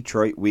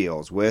Detroit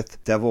Wheels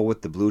with Devil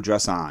with the Blue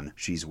Dress On.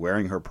 She's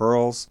wearing her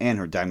pearls and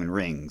her diamond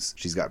rings.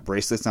 She's got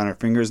bracelets on her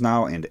fingers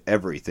now and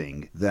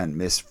everything. Then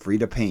Miss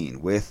Freda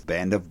Payne with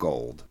Band of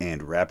Gold.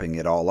 And wrapping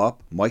it all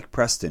up, Mike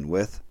Preston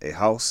with A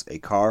House, a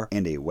Car,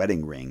 and a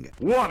Wedding Ring.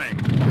 Warning!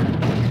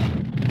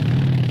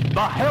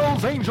 The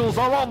Hells Angels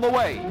are on the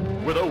way,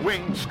 with a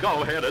winged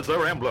skull head as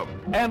their emblem,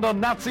 and a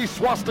Nazi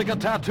swastika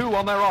tattoo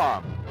on their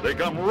arm. They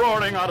come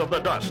roaring out of the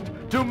dust,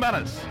 to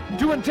menace,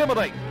 to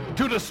intimidate,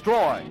 to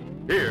destroy.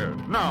 Here,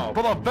 now,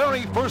 for the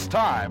very first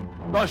time,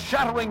 the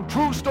shattering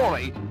true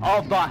story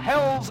of the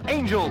Hells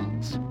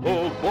Angels.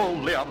 Hold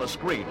boldly on the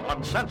screen,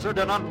 uncensored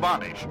and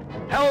unvarnished.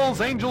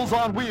 Hells Angels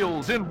on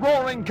wheels in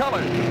roaring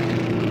colors.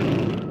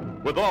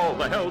 With all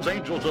the Hells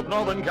Angels of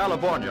Northern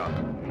California.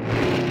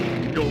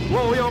 You'll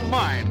blow your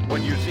mind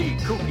when you see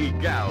kooky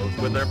gals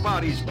with their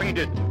bodies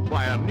painted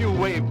by a new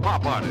wave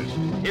pop artist.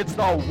 It's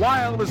the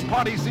wildest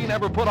party scene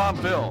ever put on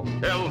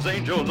film. Hell's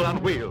Angels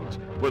on Wheels,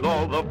 with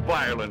all the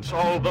violence,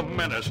 all the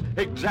menace,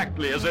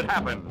 exactly as it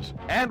happens.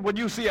 And when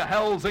you see a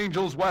Hell's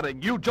Angels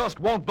wedding, you just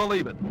won't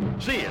believe it.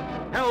 See it,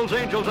 Hell's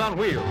Angels on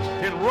Wheels,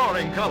 in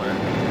roaring color.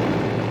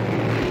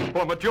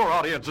 For mature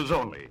audiences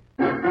only.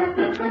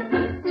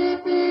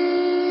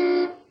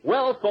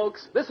 Well,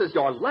 folks, this is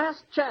your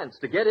last chance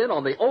to get in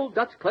on the Old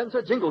Dutch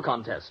Cleanser Jingle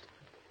Contest.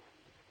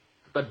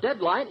 The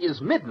deadline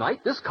is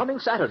midnight this coming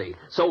Saturday,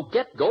 so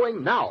get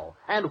going now.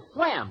 And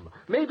wham!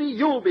 Maybe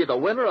you'll be the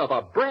winner of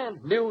a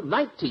brand new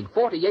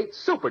 1948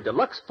 Super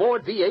Deluxe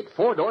Ford V8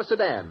 four-door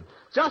sedan,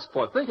 just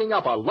for thinking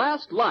up a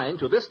last line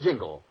to this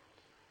jingle.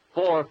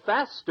 For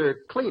faster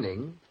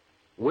cleaning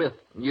with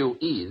new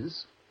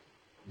ease,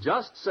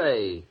 just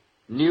say,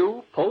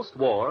 new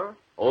post-war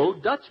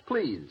Old Dutch,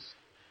 please.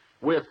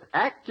 With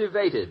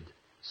activated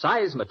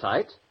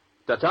seismotite,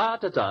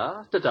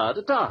 ta-ta-ta-ta,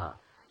 ta-ta-ta-ta.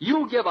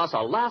 You give us a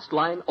last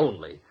line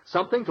only,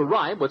 something to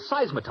rhyme with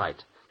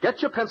seismotite.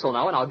 Get your pencil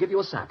now and I'll give you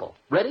a sample.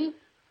 Ready?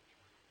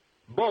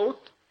 Both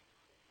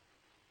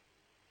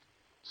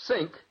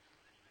sink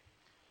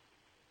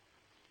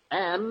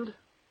and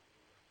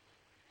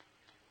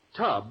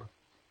tub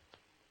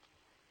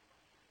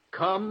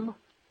come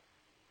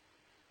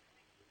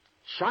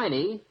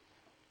shiny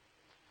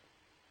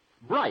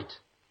bright.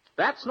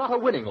 That's not a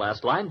winning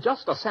last line,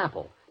 just a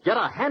sample. Get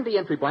a handy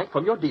entry blank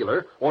from your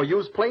dealer or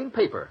use plain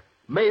paper.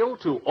 Mail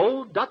to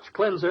Old Dutch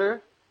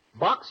Cleanser,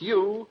 Box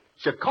U,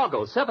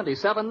 Chicago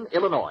 77,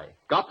 Illinois.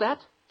 Got that?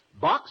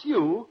 Box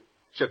U,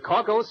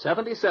 Chicago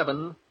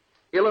 77,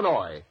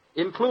 Illinois.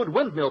 Include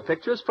windmill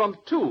pictures from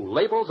 2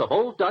 labels of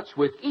Old Dutch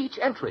with each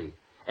entry.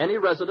 Any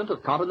resident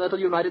of continental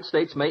United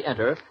States may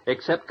enter,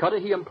 except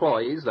Cudahy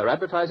employees, their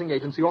advertising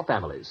agency, or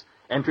families.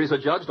 Entries are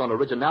judged on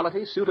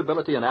originality,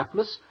 suitability, and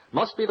aptness,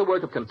 must be the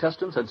work of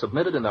contestants and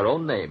submitted in their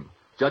own name.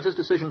 Judge's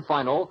decision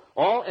final,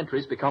 all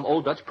entries become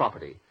Old Dutch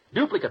property.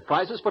 duplicate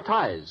prizes for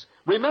ties.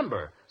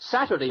 Remember,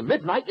 Saturday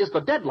midnight is the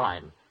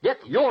deadline.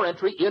 Get your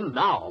entry in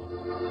now.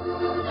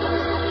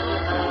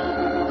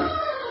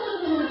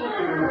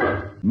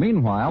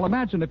 Meanwhile,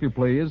 imagine, if you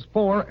please,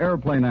 4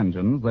 airplane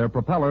engines, their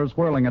propellers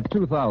whirling at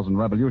 2,000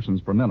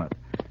 revolutions per minute.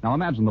 Now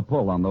imagine the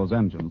pull on those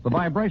engines, the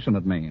vibration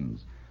it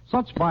means.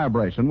 Such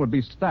vibration would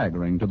be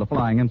staggering to the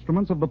flying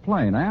instruments of the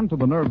plane and to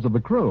the nerves of the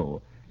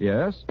crew.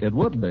 Yes, it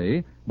would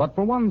be, but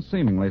for one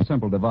seemingly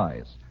simple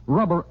device,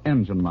 rubber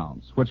engine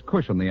mounts, which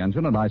cushion the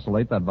engine and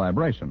isolate that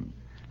vibration.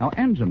 Now,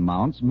 engine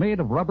mounts made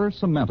of rubber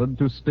cemented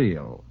to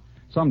steel.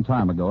 Some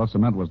time ago, a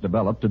cement was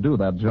developed to do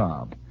that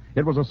job.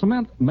 It was a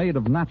cement made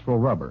of natural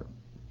rubber.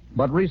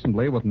 But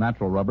recently, with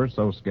natural rubber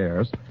so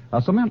scarce,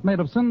 a cement made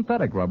of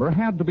synthetic rubber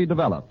had to be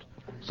developed.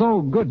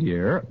 So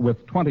Goodyear,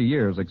 with 20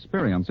 years'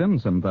 experience in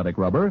synthetic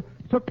rubber,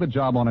 took the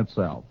job on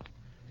itself.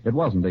 It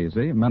wasn't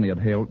easy. Many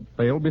had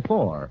failed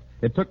before.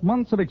 It took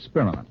months of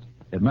experiment.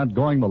 It meant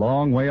going the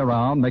long way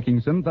around,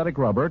 making synthetic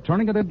rubber,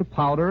 turning it into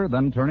powder,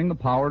 then turning the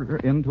powder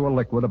into a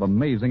liquid of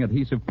amazing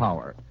adhesive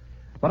power.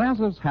 But as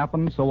has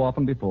happened so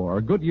often before,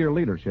 Goodyear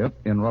leadership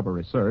in rubber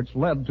research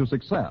led to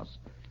success.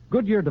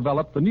 Goodyear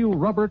developed the new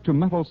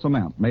rubber-to-metal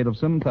cement made of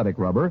synthetic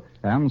rubber,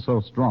 and so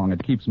strong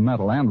it keeps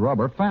metal and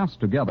rubber fast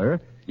together,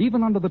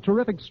 even under the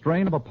terrific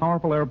strain of a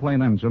powerful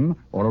airplane engine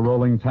or a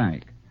rolling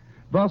tank.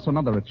 Thus,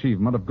 another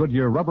achievement of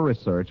Goodyear rubber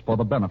research for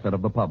the benefit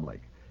of the public.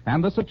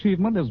 And this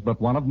achievement is but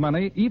one of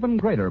many even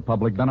greater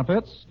public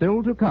benefits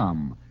still to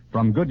come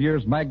from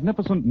Goodyear's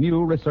magnificent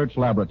new research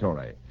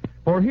laboratory.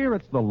 For here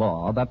it's the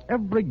law that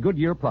every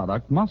Goodyear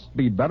product must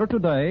be better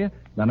today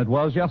than it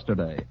was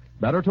yesterday,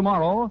 better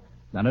tomorrow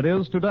than it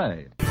is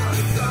today.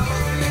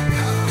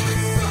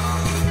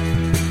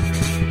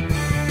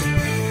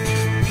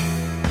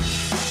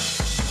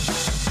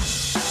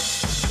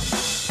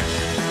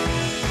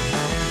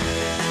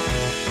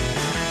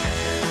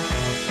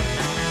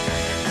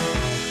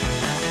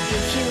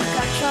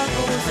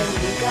 Troubles and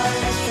you got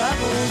less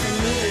troubles than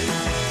me.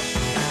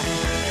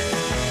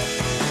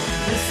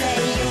 You say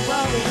you're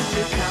worried,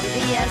 you can't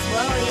be as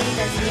worried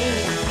as me.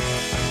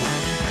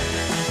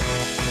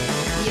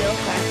 You're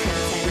quite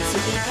content to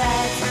be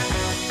bad.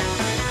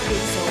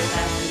 It's all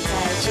that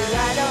inside you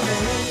right over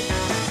me.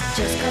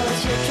 Just cause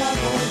you're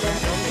troubled and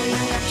don't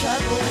bring your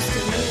troubles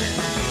to me.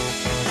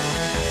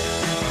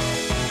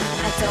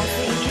 I don't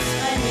think it's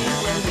funny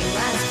when we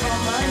ask for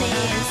money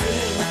and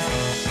things.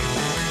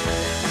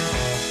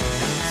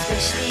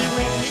 Especially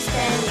when you're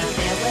standing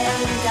there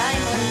wearing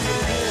diamonds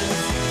and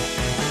rings.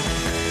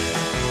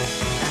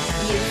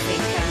 You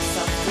think I'm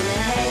soft in the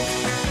head,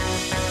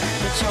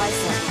 but try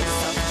something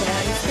softer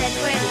instead.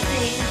 Pretty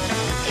thing,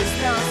 it's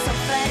not so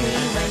funny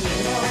when you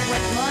know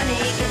what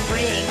money can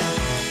bring.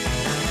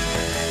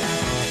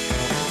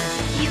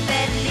 You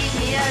better leave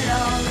me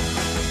alone.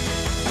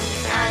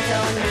 I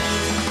don't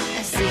need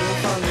a single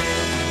for me.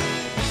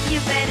 You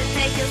better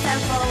take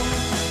yourself home.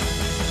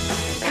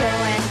 Go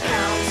and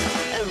count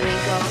a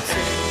ring or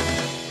two.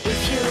 If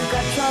you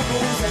got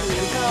troubles and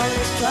you got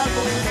less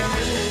troubles than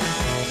me.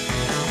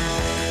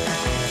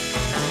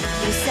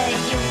 You say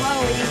you're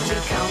worried, you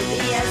can't be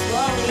as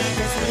worried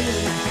as me.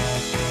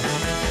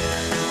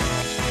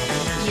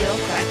 You're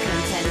quite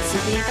content to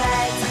be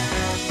bad.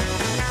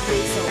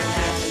 Please all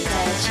happen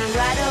touch you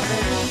right over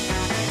me.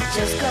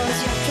 Just cause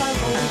you're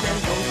troubled and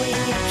don't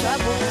bring your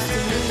troubles to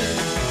me.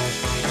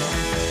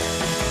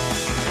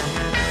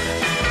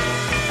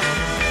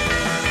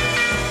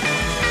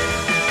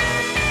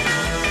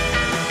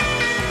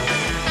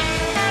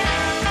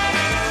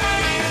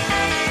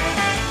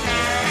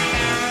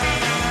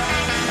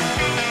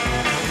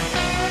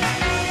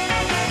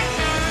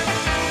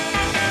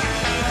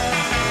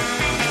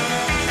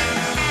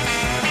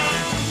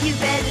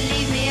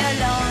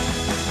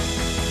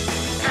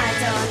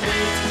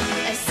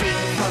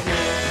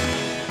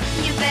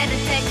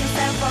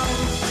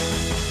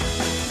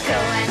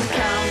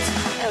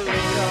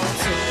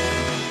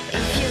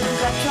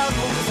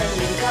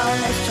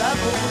 Less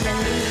trouble than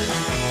me.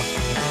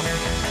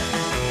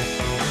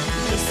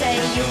 You say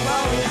you're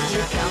worried,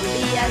 you can't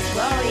be as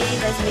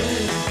worried as me.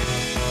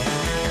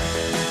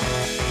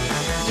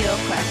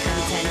 You're quite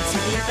content to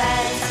be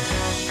bad.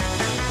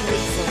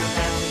 Please don't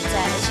ever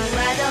touch you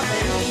right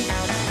over me.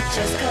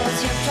 Just cause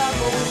you're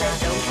troubled and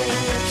don't bring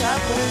your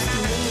troubles to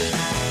me.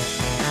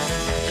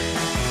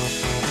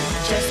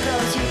 Just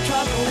cause you're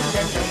troubled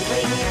and don't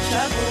bring your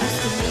troubles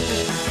to me.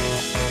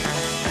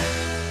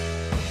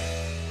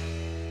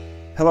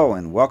 Hello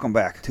and welcome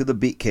back to the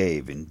Beat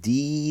Cave in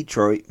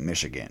Detroit,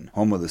 Michigan,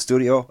 home of the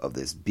studio of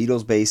this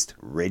Beatles-based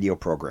radio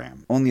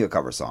program. Only a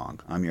cover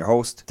song. I'm your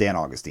host, Dan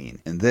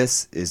Augustine, and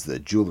this is the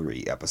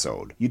Jewelry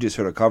episode. You just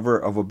heard a cover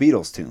of a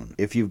Beatles tune,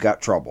 If You've Got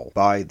Trouble,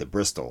 by the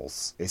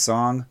Bristols, a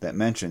song that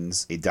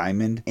mentions a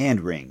diamond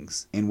and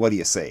rings. And what do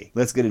you say?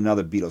 Let's get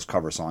another Beatles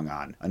cover song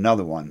on,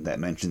 another one that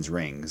mentions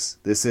rings.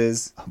 This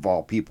is, of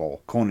all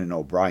people, Conan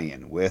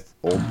O'Brien with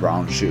Old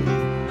Brown Shoe.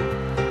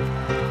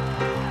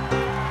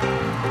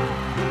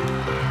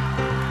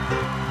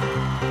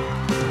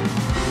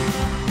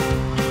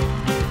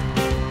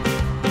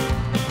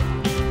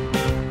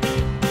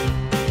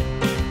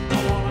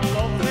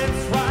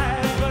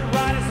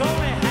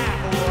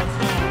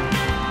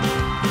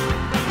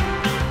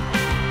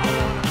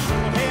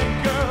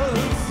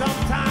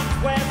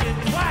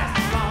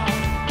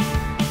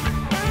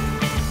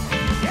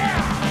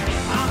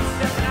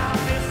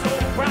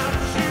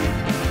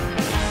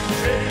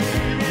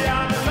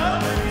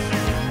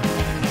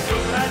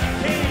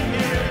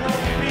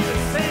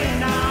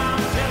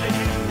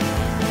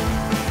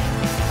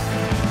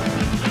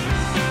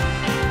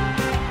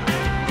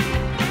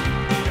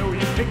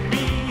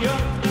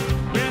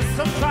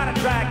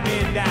 drag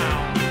me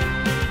down.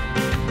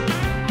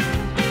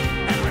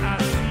 And when I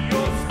see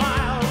your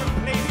smile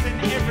replacing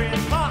every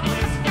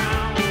thoughtless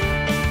frown,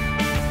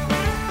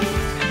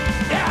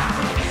 yeah,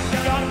 you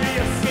gotta be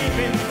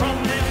escaping from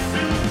them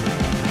soon.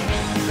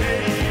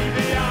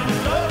 Baby, I'm in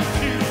love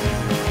with you.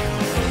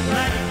 So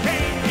glad you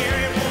came here.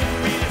 It won't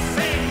be the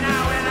same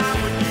now when I'm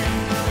with you.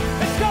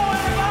 Let's go,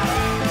 everybody.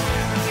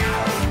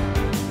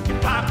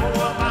 If I grow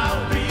up,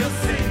 I'll be a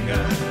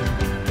singer,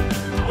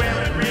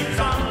 wearing rings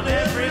on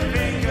every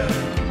finger,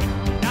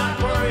 not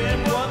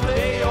worrying what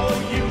they or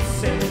you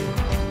say.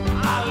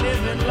 I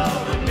live in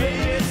love and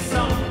maybe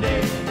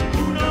someday,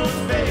 who knows,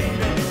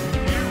 baby,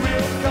 you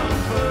will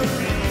comfort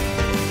me.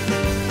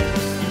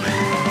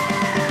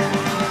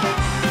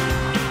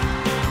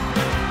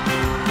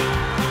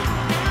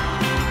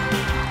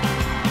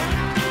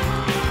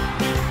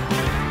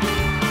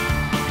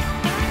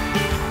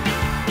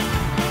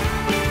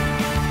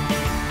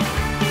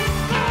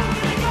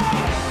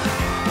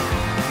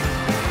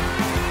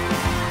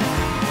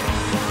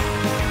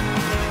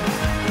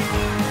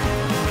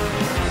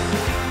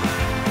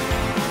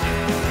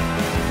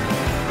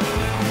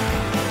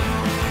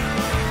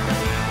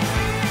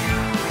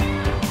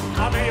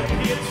 I may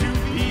appear to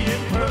be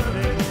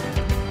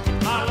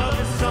imperfect. My love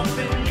is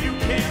something you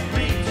can't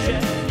reach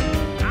yet.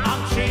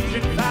 I'm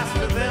changing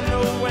faster than the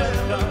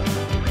weather.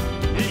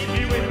 If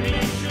you and me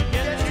should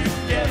get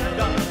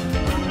together,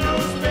 who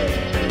knows,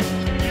 baby,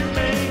 you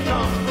may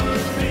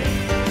comfort me.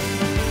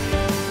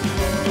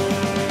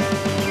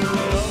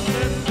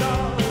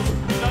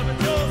 Love and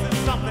yours is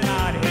something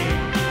I'd hate.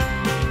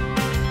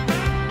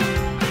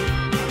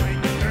 When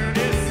you turn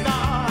it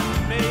start,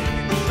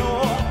 making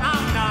sure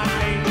I'm not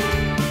late.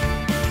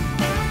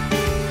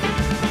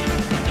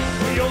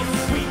 Your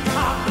sweet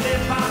top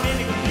lip, I'm in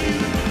you.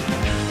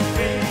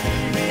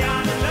 Baby,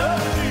 I'm in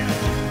love with you.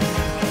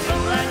 So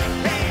glad you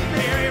came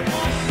here. It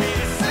won't be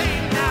the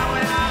same now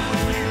when I'm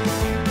with you.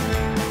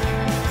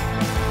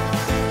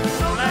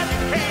 So glad you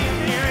came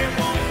here. It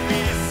won't be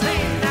the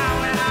same now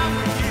when I'm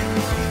with you.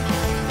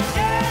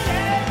 Yeah,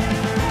 yeah,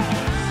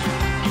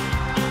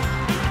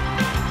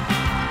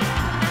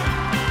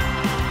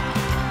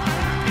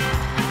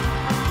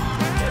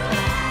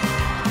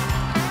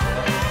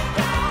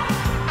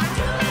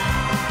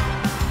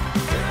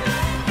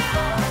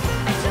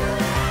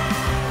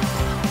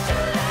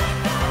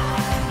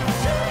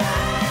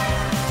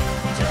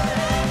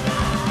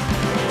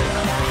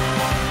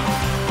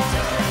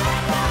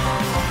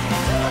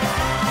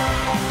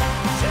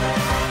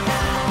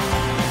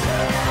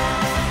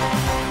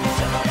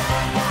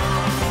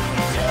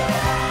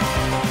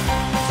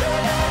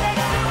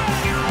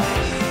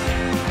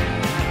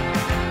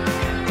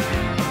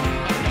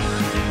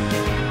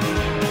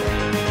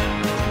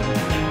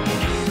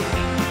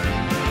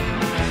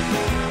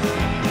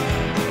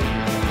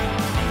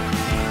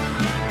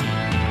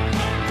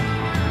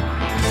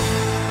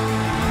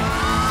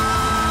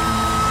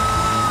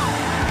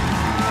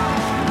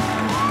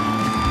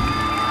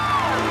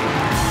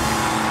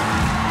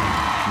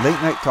 Late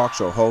night talk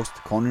show host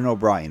Conan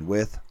O'Brien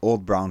with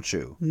Old Brown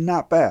Shoe.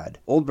 Not bad.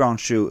 Old Brown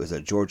Shoe is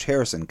a George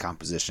Harrison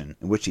composition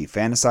in which he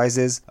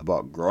fantasizes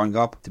about growing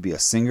up to be a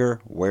singer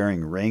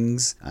wearing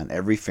rings on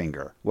every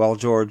finger. Well,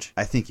 George,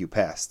 I think you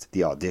passed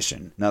the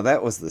audition. Now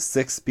that was the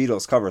 6th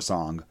Beatles cover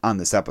song on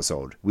this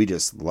episode. We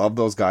just love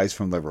those guys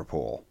from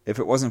Liverpool. If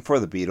it wasn't for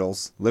the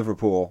Beatles,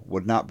 Liverpool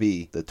would not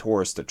be the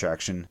tourist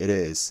attraction it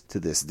is to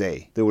this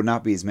day. There would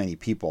not be as many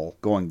people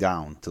going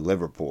down to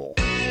Liverpool.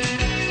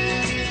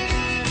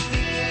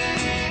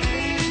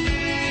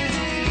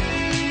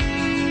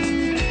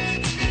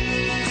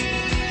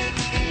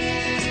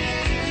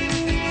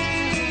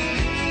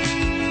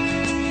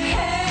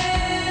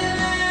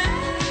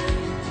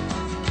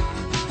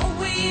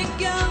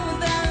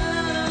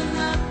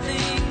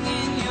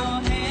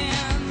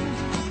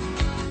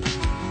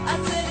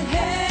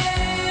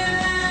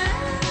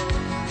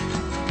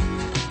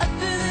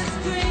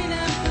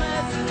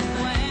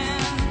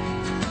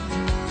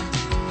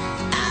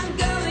 I'm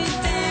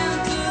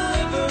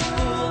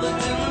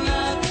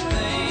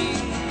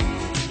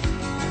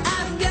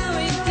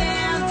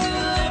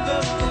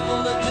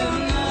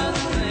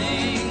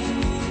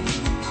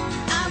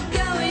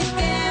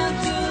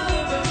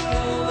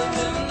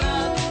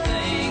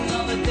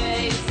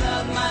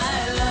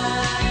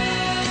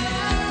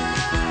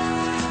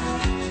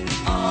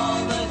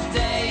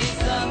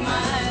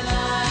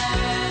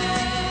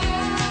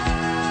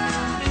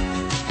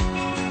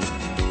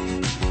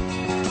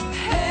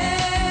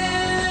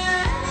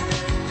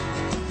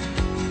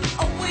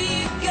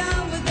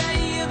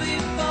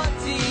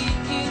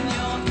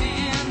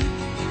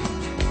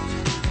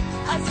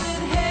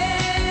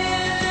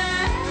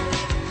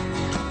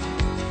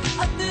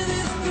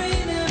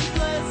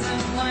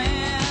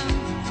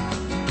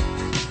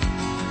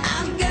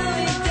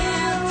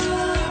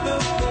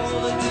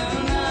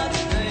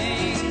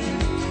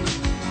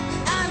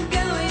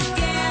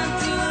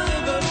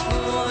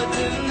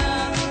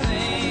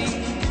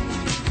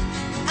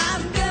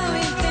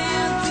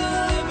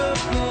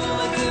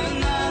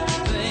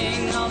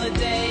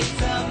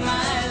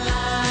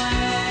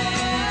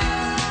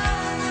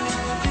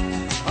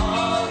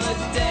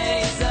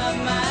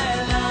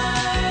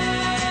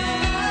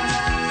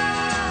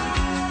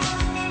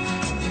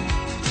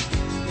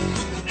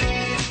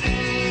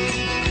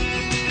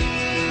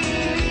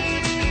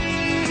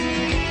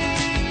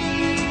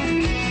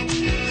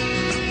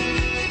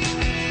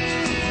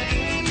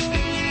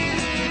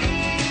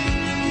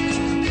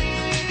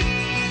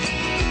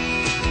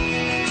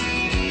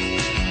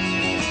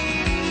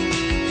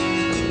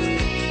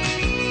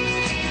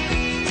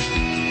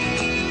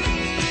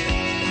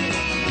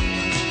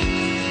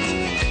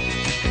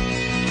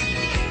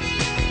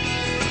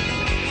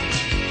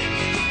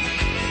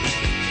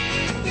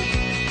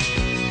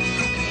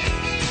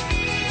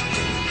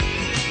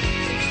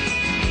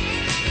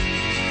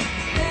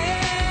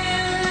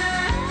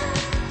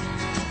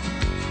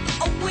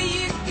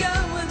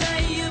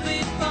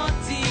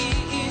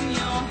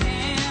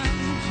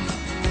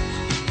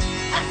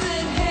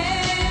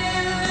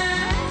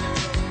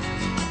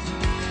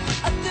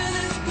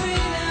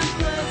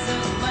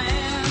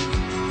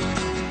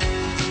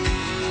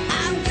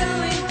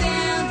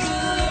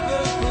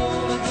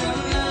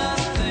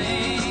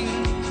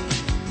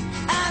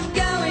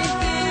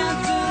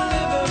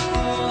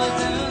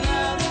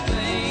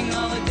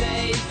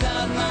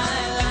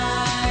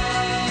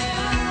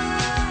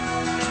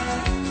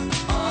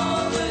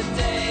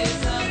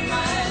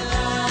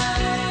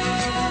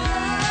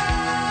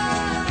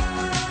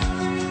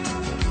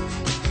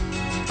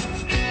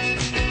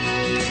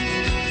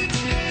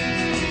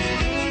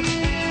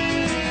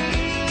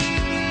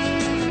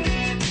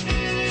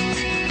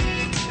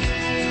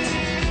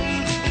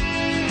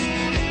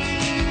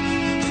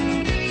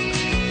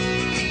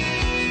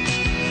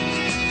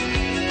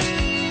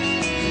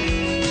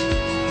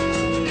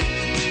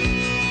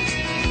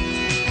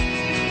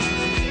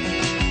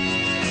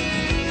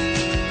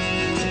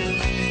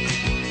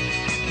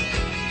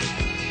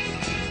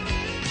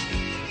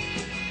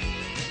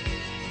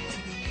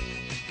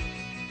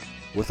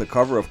With a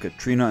cover of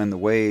Katrina and the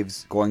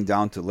Waves, Going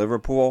Down to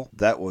Liverpool,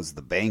 that was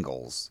the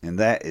Bangles. And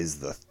that is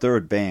the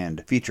third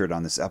band featured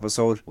on this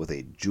episode with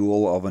a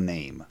jewel of a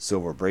name.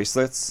 Silver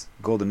bracelets,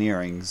 golden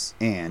earrings,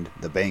 and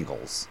the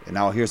Bangles. And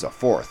now here's a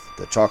fourth,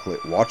 the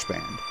Chocolate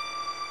Watchband.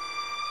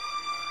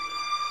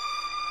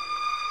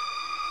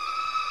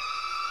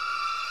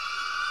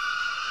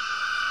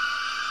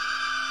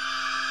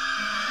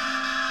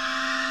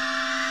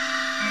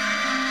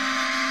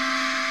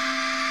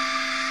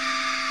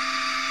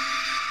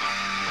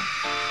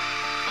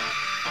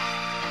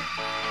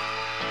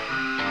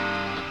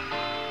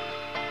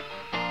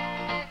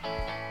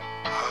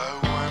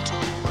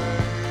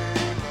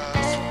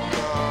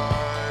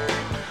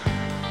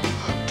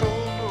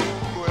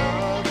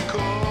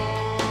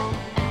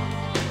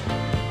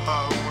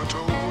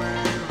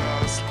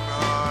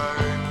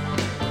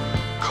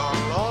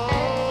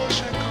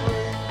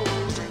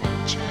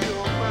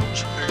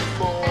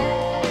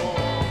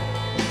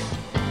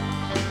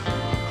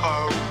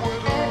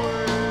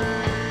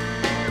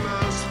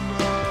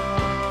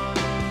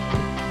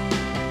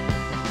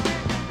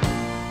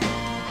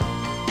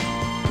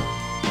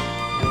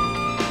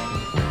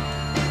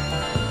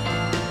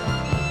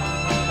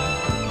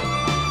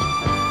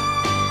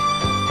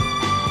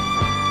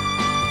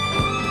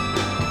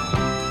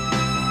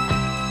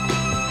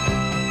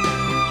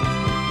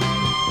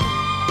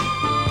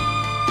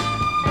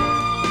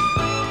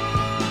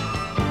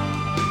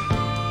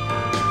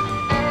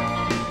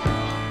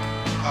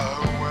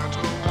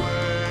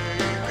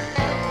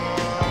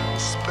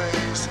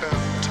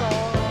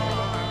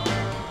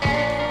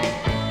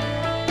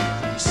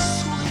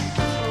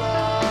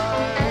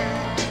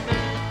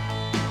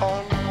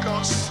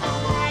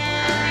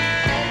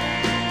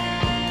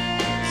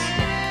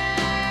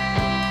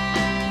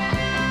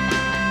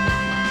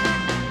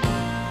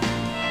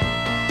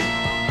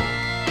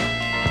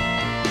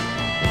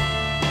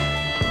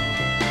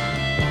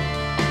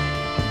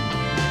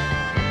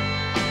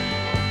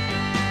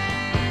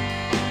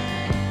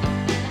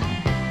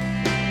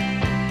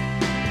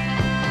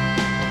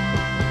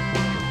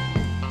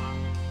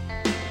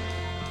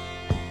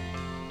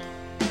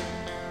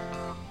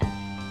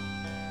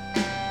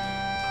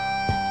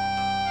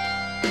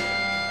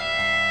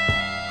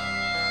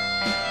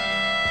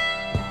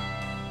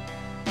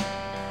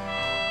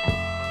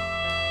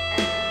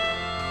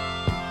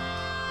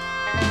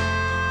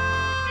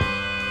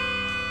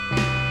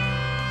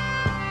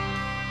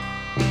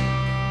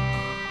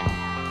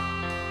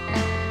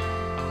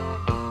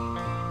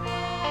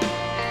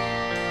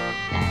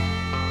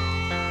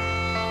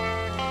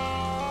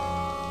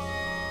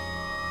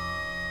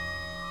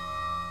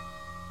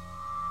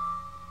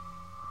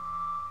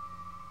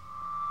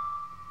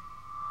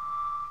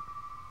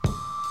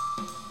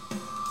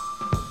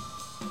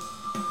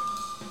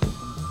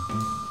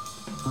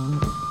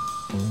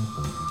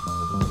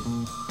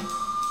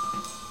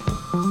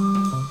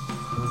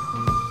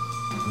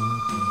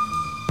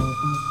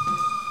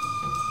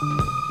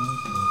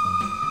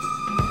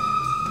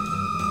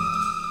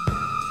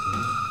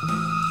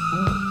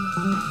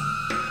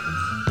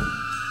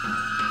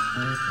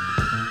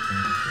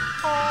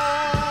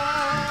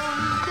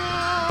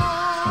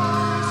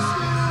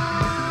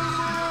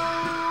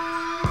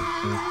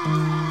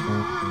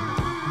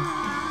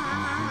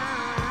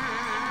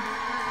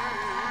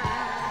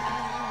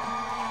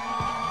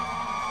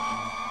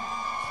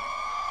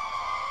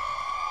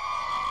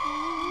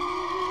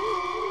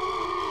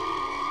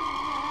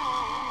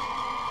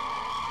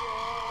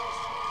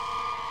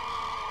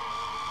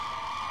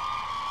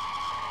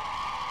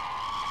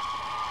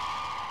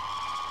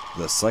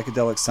 The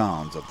psychedelic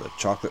sounds of the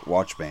Chocolate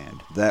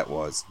Watchband. That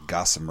was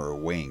Gossamer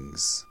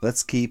Wings.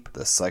 Let's keep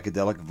the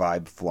psychedelic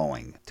vibe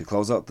flowing. To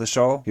close out the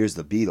show, here's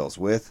the Beatles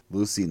with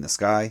Lucy in the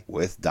Sky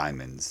with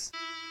Diamonds.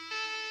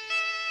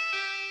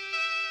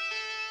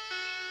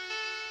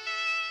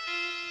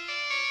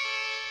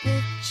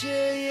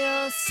 Picture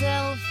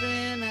yourself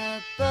in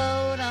a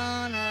boat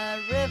on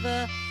a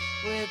river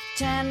with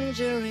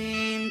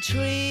tangerine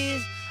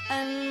trees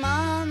and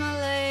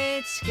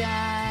marmalade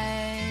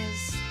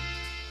skies.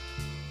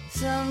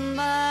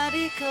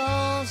 Somebody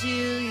calls you,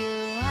 you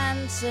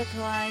answer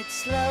quite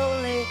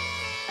slowly.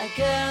 A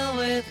girl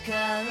with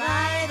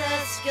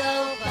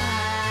kaleidoscope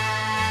eyes.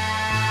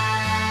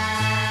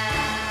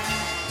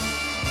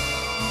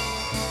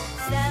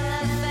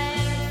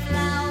 Cellophane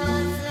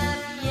flowers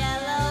of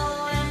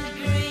yellow and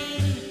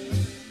green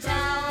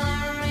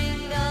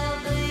towering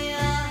over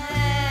your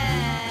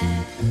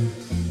head.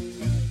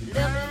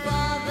 Look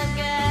for the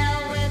girl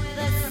with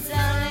the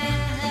sun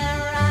in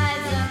her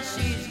eyes and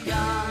she's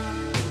gone.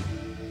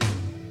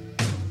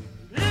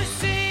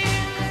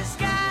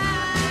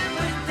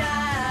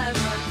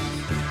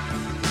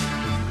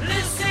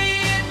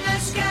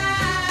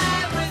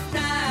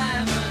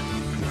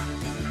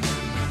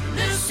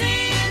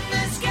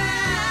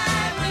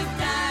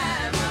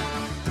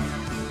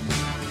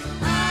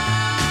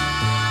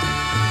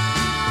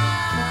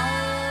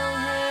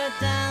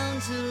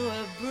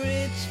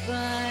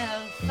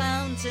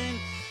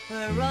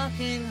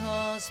 Rocking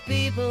horse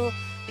people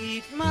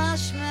eat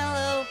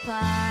marshmallow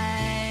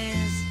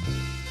pies.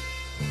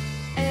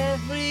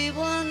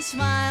 Everyone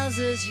smiles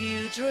as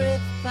you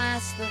drift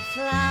past the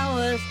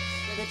flowers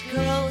that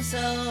grow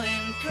so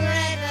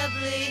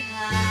incredibly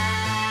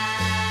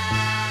high.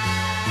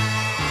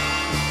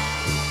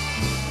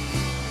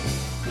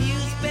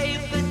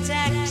 Newspaper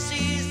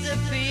taxis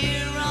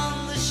appear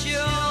on the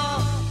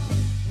shore,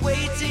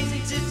 waiting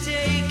to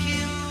take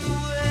you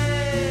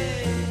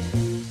away.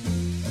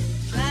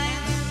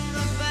 Climb in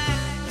the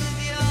back with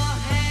your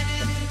head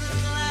in the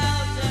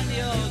clouds and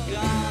you're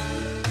gone.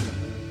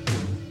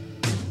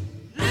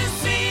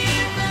 Lucy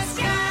in the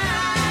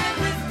sky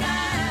with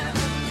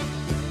diamonds.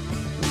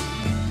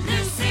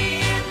 Lucy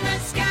in the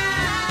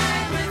sky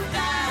with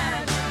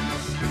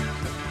diamonds.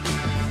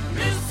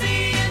 Lucy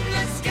in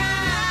the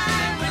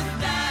sky with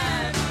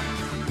diamonds.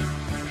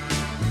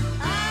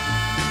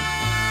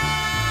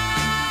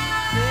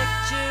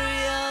 Picture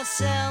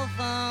yourself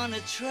on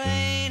a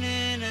train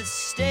in a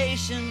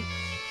station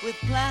with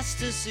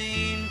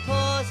plasticine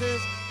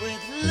pauses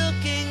with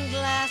looking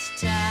glass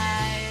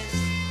ties.